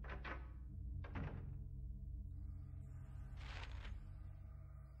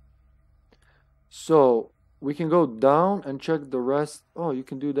 So, we can go down and check the rest. Oh, you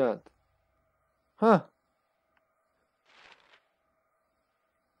can do that. Huh.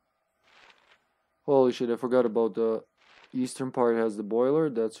 Holy shit, I forgot about the eastern part has the boiler,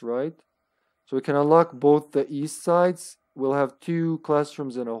 that's right. So we can unlock both the east sides. We'll have 2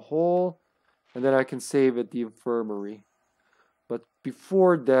 classrooms and a hall. And then I can save at the infirmary. But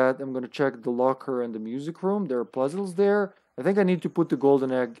before that, I'm going to check the locker and the music room. There are puzzles there. I think I need to put the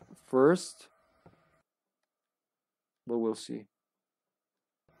golden egg first. But we'll see.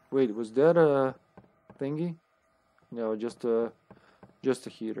 Wait, was that a thingy? No, just a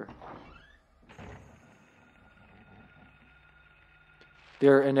heater.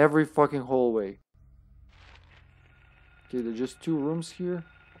 They're in every fucking hallway. Okay, there's just 2 rooms here.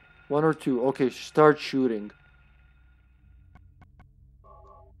 1 or 2. Okay, start shooting.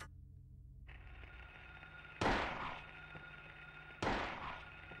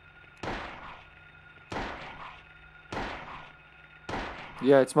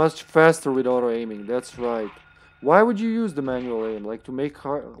 Yeah, it's much faster with auto aiming. That's right. Why would you use the manual aim? Like to make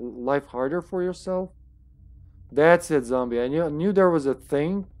life harder for yourself? That's it, zombie. I knew there was a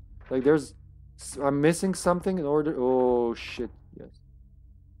thing. Like there's... I'm missing something in order... Oh, shit. Yes.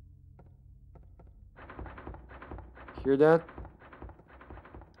 Hear that?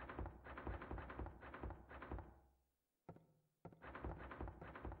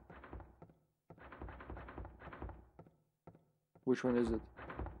 Which one is it?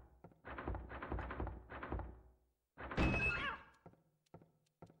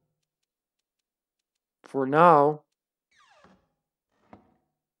 For now...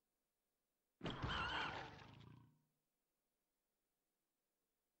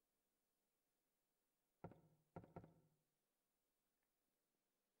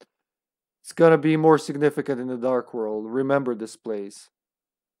 It's gonna be more significant in the dark world. Remember this place.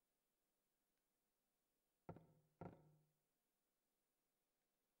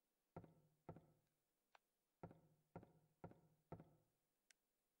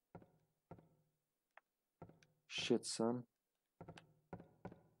 Shit, son.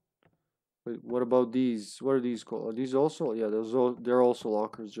 Wait, what about these? What are these called? Are these also? Yeah, they're also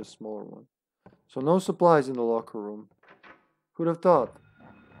lockers, just smaller ones. So no supplies in the locker room. Who'd have thought?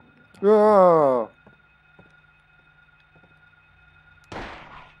 Ah!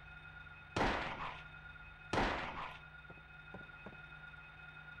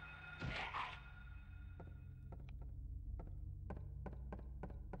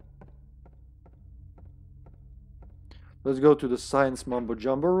 Let's go to the science mumbo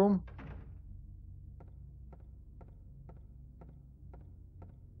jumbo room.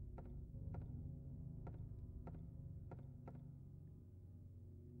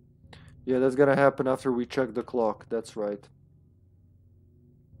 Yeah, that's gonna happen after we check the clock. That's right.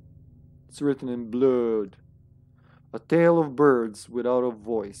 It's written in blood. A tale of birds without a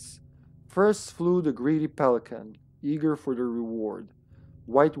voice. First flew the greedy pelican, eager for the reward,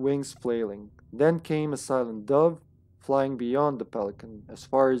 white wings flailing. Then came a silent dove, flying beyond the pelican, as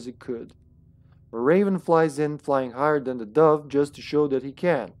far as he could. A raven flies in, flying higher than the dove, just to show that he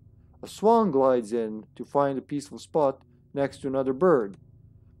can. A swan glides in to find a peaceful spot next to another bird.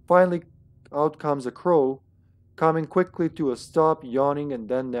 Finally, out comes a crow, coming quickly to a stop, yawning and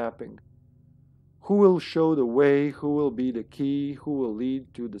then napping. Who will show the way? Who will be the key? Who will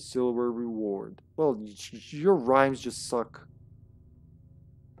lead to the silver reward? Well, your rhymes just suck.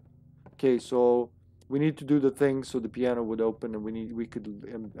 Okay, so we need to do the thing so the piano would open,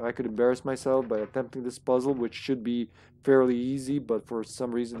 and I could embarrass myself by attempting this puzzle, which should be fairly easy, but for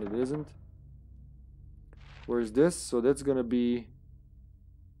some reason it isn't. Where's this? So that's gonna be...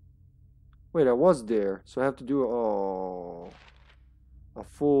 Wait, I was there, so I have to do a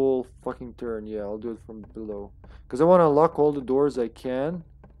full fucking turn. Yeah, I'll do it from below. Because I want to unlock all the doors I can.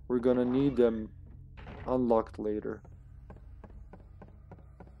 We're gonna need them unlocked later.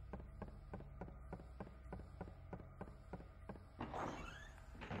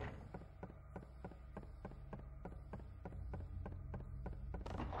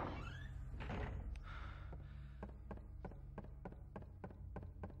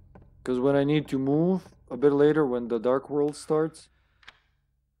 Because when I need to move a bit later, when the dark world starts,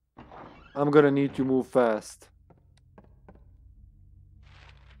 I'm gonna need to move fast.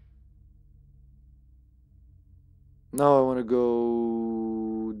 Now I want to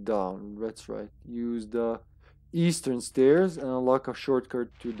go down. That's right. Use the eastern stairs and unlock a shortcut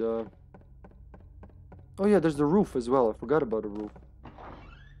to the... Oh yeah, there's the roof as well. I forgot about the roof.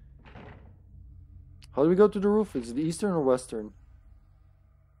 How do we go to the roof? Is it eastern or western?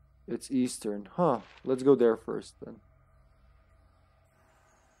 It's eastern. Huh. Let's go there first then.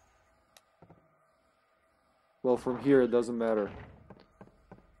 Well, from here it doesn't matter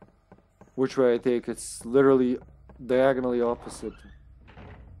which way I take. It's literally diagonally opposite.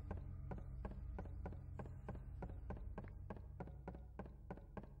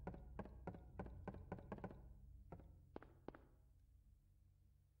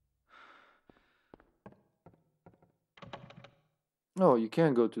 Oh, you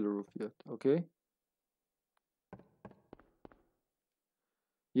can't go to the roof yet. Okay.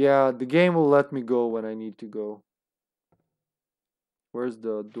 Yeah, the game will let me go when I need to go. Where's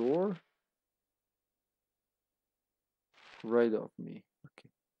the door? Right off me. Okay.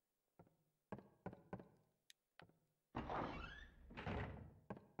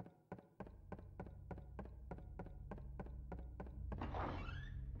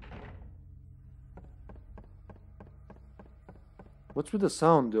 What's with the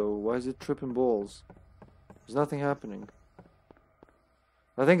sound though? Why is it tripping balls? There's nothing happening.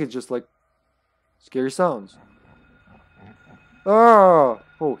 I think it's just like scary sounds. Ah!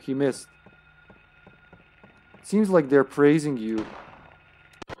 Oh, he missed. Seems like they're praising you.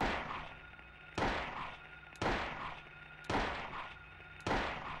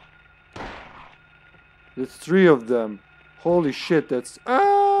 There's 3 of them. Holy shit, that's...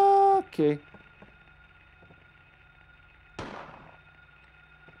 Ah! Okay.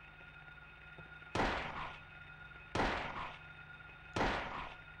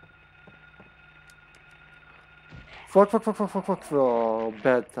 Fuck, fuck, fuck, fuck, fuck, fuck. Oh,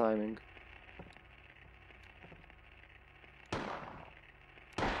 bad timing.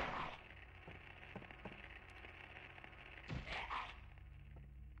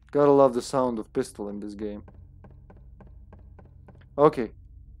 Gotta love the sound of pistol in this game. Okay.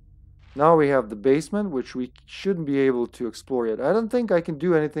 Now we have the basement, which we shouldn't be able to explore yet. I don't think I can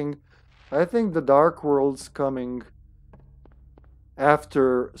do anything. I think the Dark World's coming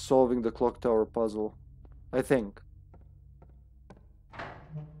after solving the clock tower puzzle. I think.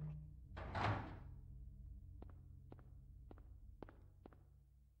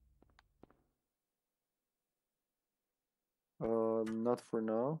 Not for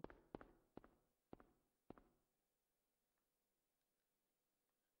now.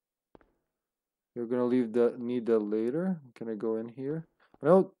 You're gonna need that later. Can I go in here?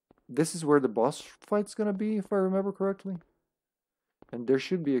 No, this is where the boss fight's gonna be, if I remember correctly. And there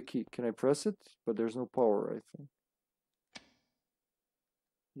should be a key. Can I press it? But there's no power, I think.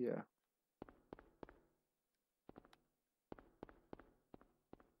 Yeah.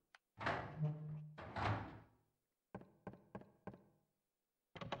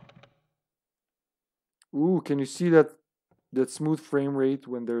 Ooh, can you see that smooth frame rate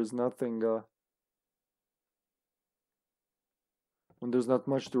when there's nothing when there's not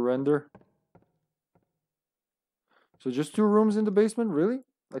much to render? So just 2 rooms in the basement, really?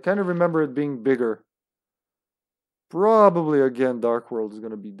 I kind of remember it being bigger. Probably again Dark World is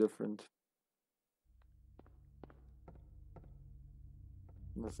gonna be different.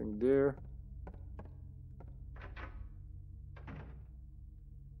 Nothing there.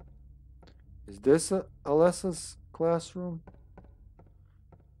 Is this Alessa's classroom?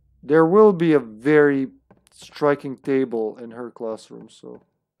 There will be a very striking table in her classroom, so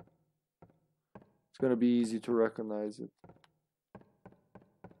it's gonna be easy to recognize it.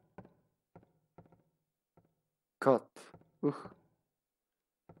 Cut. Ugh.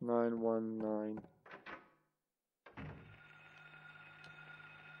 919.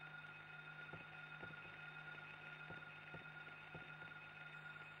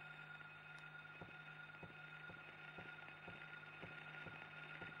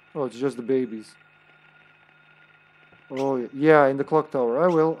 Oh, it's just the babies. Oh, yeah, in the clock tower. I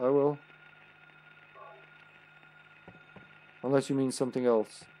will. Unless you mean something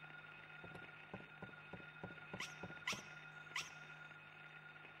else.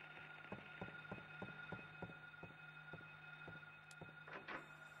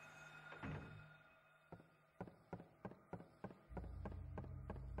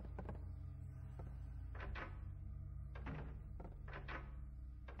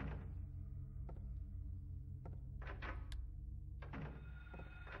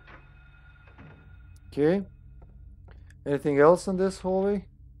 Okay. Anything else in this hallway?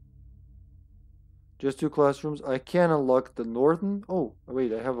 Just 2 classrooms. I can unlock the northern. Oh,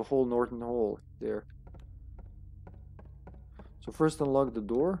 wait, I have a whole northern hall there. So first unlock the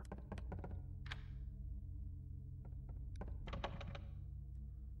door.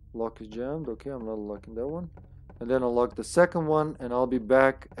 Lock is jammed. Okay, I'm not unlocking that one. And then unlock the second one, and I'll be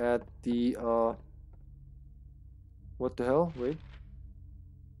back at the what the hell? Wait.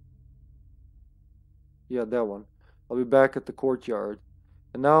 Yeah, that one. I'll be back at the courtyard.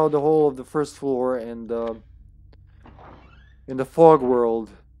 And now the whole of the first floor and in the fog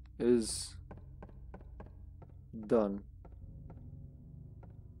world is done.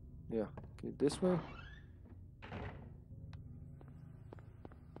 Yeah, okay, this way.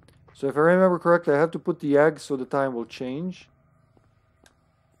 So if I remember correctly, I have to put the egg so the time will change.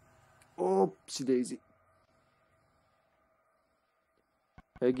 Oopsie daisy.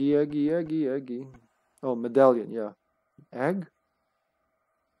 Eggy, eggy, eggy, eggy. Oh, medallion, yeah. Egg?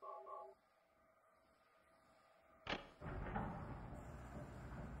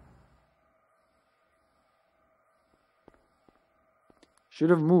 Should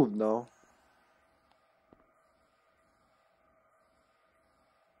have moved now.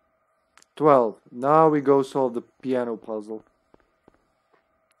 $12. Now we go solve the piano puzzle.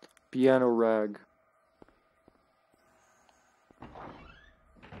 Piano rag.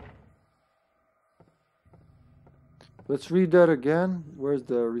 Let's read that again. Where's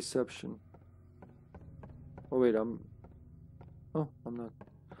the reception? Oh wait, I'm not.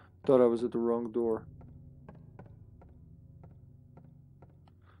 Thought I was at the wrong door.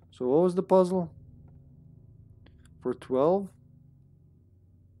 So what was the puzzle? For 12?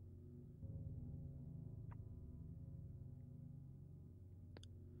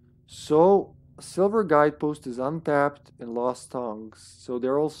 So, silver guidepost is untapped and lost tongues. So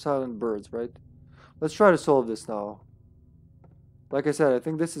they're all silent birds, right? Let's try to solve this now. Like I said, I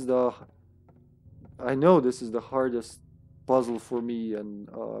think this is I know this is the hardest puzzle for me and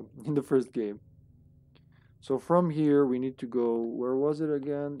in the first game. So from here we need to go, where was it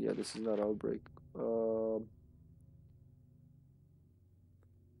again? Yeah, this is not Outbreak.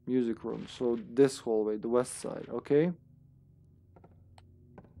 Music room. So this hallway, the west side, okay?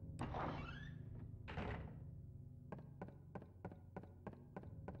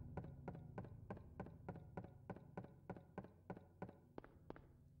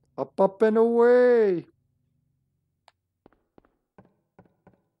 Up and away!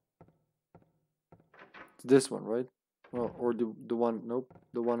 It's this one, right? Oh, or the one, nope,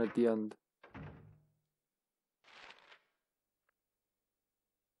 the one at the end.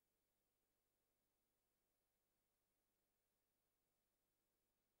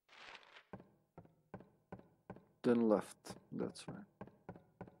 Then left, that's right.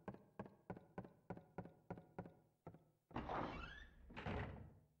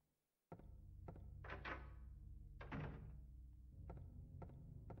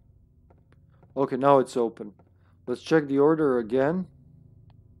 Okay, now it's open. Let's check the order again.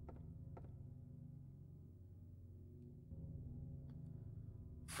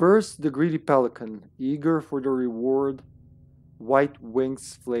 First, the greedy pelican, eager for the reward, white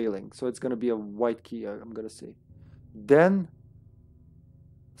wings flailing. So it's going to be a white key, I'm going to say. Then,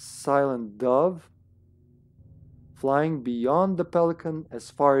 silent dove, flying beyond the pelican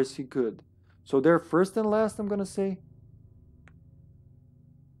as far as he could. So they're first and last, I'm going to say.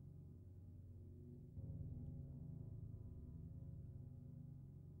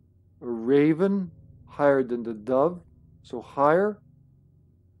 A raven, higher than the dove, so higher.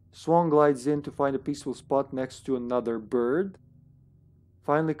 Swan glides in to find a peaceful spot next to another bird.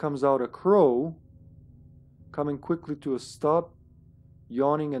 Finally comes out a crow, coming quickly to a stop,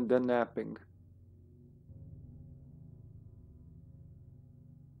 yawning and then napping.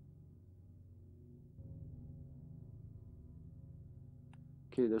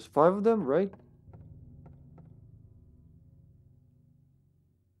 Okay, there's 5 of them, right?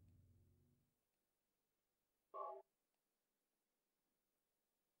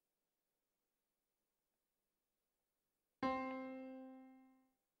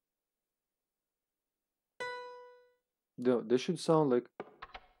 No, this should sound like,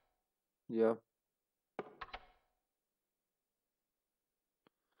 yeah.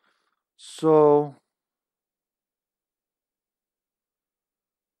 So,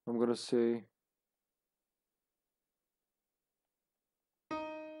 I'm gonna say,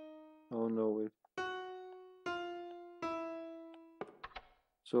 oh no, wait.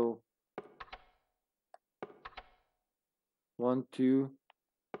 So, 1, 2,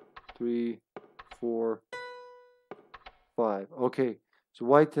 3, 4, 5. Okay, so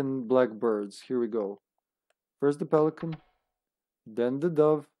white and black birds. Here we go. First the pelican, then the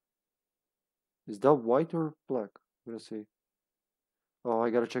dove. Is dove white or black? I'm gonna say. Oh, I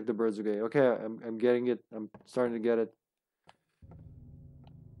gotta check the birds. Okay, okay, I'm getting it. I'm starting to get it.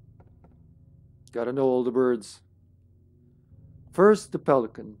 Gotta know all the birds. First the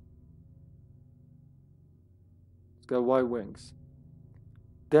pelican. It's got white wings.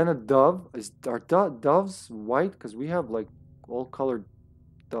 Then a dove. Are doves white? Because we have like all colored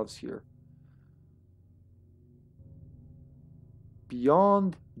doves here.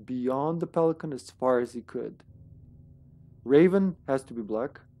 Beyond the pelican as far as he could. Raven has to be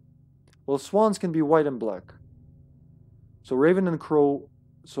black. Well, swans can be white and black. So raven and crow,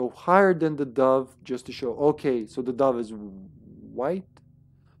 so higher than the dove, just to show. Okay, so the dove is white.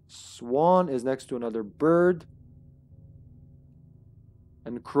 Swan is next to another bird.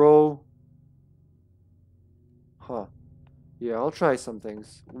 And crow, huh. Yeah, I'll try some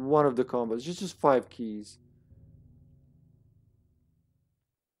things. One of the combos, just 5 keys.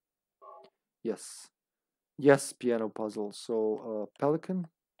 Yes. Yes, piano puzzle. So, pelican?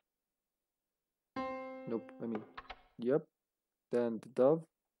 Nope. I mean, yep. Then the dove.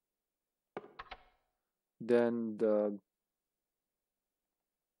 Then the...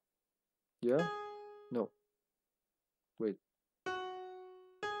 Yeah? No. Wait.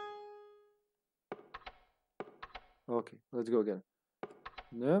 Okay, let's go again.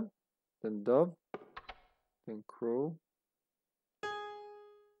 Yeah. Then dove. Then crow.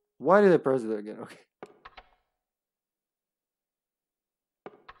 Why did I press it again? Okay.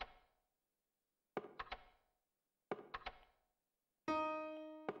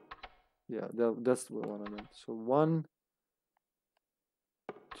 Yeah, that's the one I meant. So 1,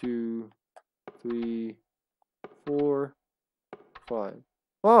 2, 3, 4, 5.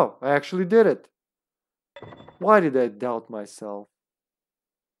 Oh, I actually did it. Why did I doubt myself?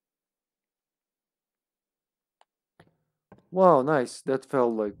 Wow, nice. That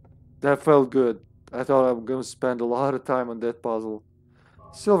felt good. I thought I was gonna spend a lot of time on that puzzle.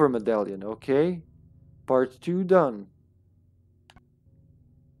 Silver medallion, okay. Part 2 done.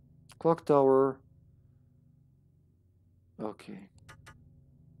 Clock tower. Okay.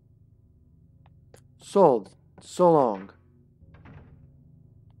 Solved. So long.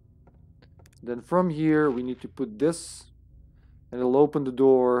 Then from here we need to put this and it'll open the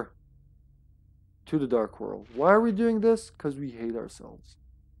door to the dark world. Why are we doing this? Because we hate ourselves.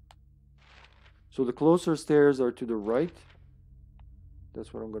 So the closer stairs are to the right.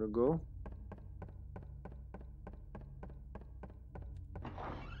 That's where I'm gonna go.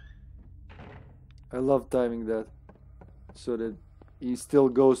 I love timing that so that he still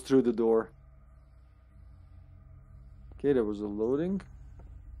goes through the door. Okay, there was a loading.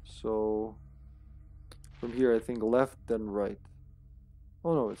 So from here I think left then right.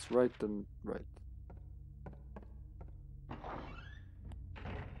 Oh no, it's right then right.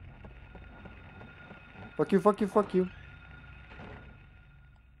 Fuck you, fuck you, fuck you.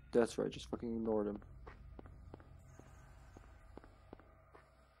 That's right, just fucking ignore them.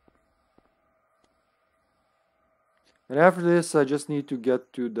 And after this, I just need to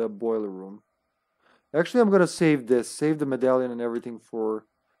get to the boiler room. Actually, I'm gonna save this, save the medallion and everything for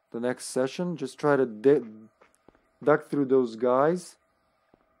the next session. Just try to duck through those guys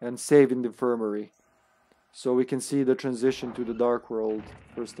and save in the infirmary. So we can see the transition to the dark world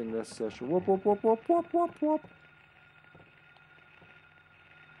first thing this session. Whoop, whoop, whoop, whoop, whoop, whoop, whoop.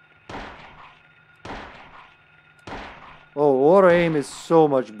 Oh, auto aim is so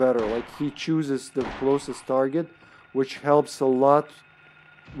much better. Like, he chooses the closest target, which helps a lot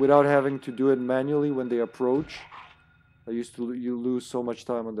without having to do it manually when they approach. You lose so much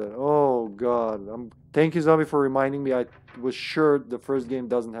time on that. Oh god. Thank you, Zombie, for reminding me. I was sure the first game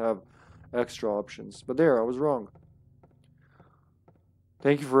doesn't have extra options. But there, I was wrong.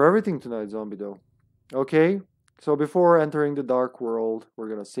 Thank you for everything tonight, Zombie, though. Okay, so before entering the dark world, we're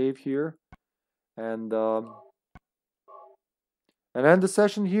gonna save here. And end the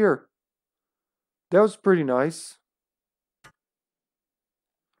session here. That was pretty nice.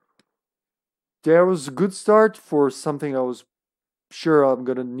 That was a good start for something I was sure I'm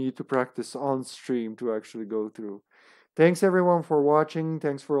gonna need to practice on stream to actually go through. Thanks everyone for watching.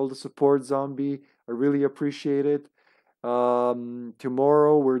 Thanks for all the support, Zombie. I really appreciate it.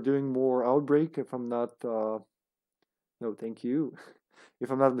 Tomorrow we're doing more Outbreak. If I'm not, no, thank you. If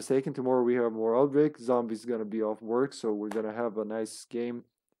I'm not mistaken, tomorrow we have more Outbreak. Zombie's gonna be off work, so we're gonna have a nice game.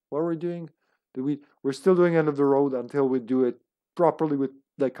 What are we doing? We're still doing End of the Road until we do it properly with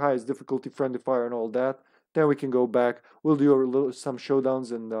like highest difficulty, friendly fire, and all that. Then we can go back. We'll do some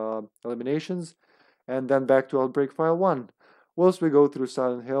showdowns and eliminations, and then back to Outbreak File 1. Whilst we go through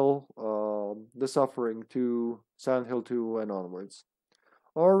Silent Hill, The Suffering 2, Silent Hill 2, and onwards.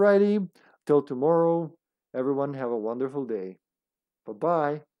 Alrighty, till tomorrow, everyone have a wonderful day.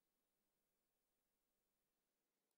 Bye-bye.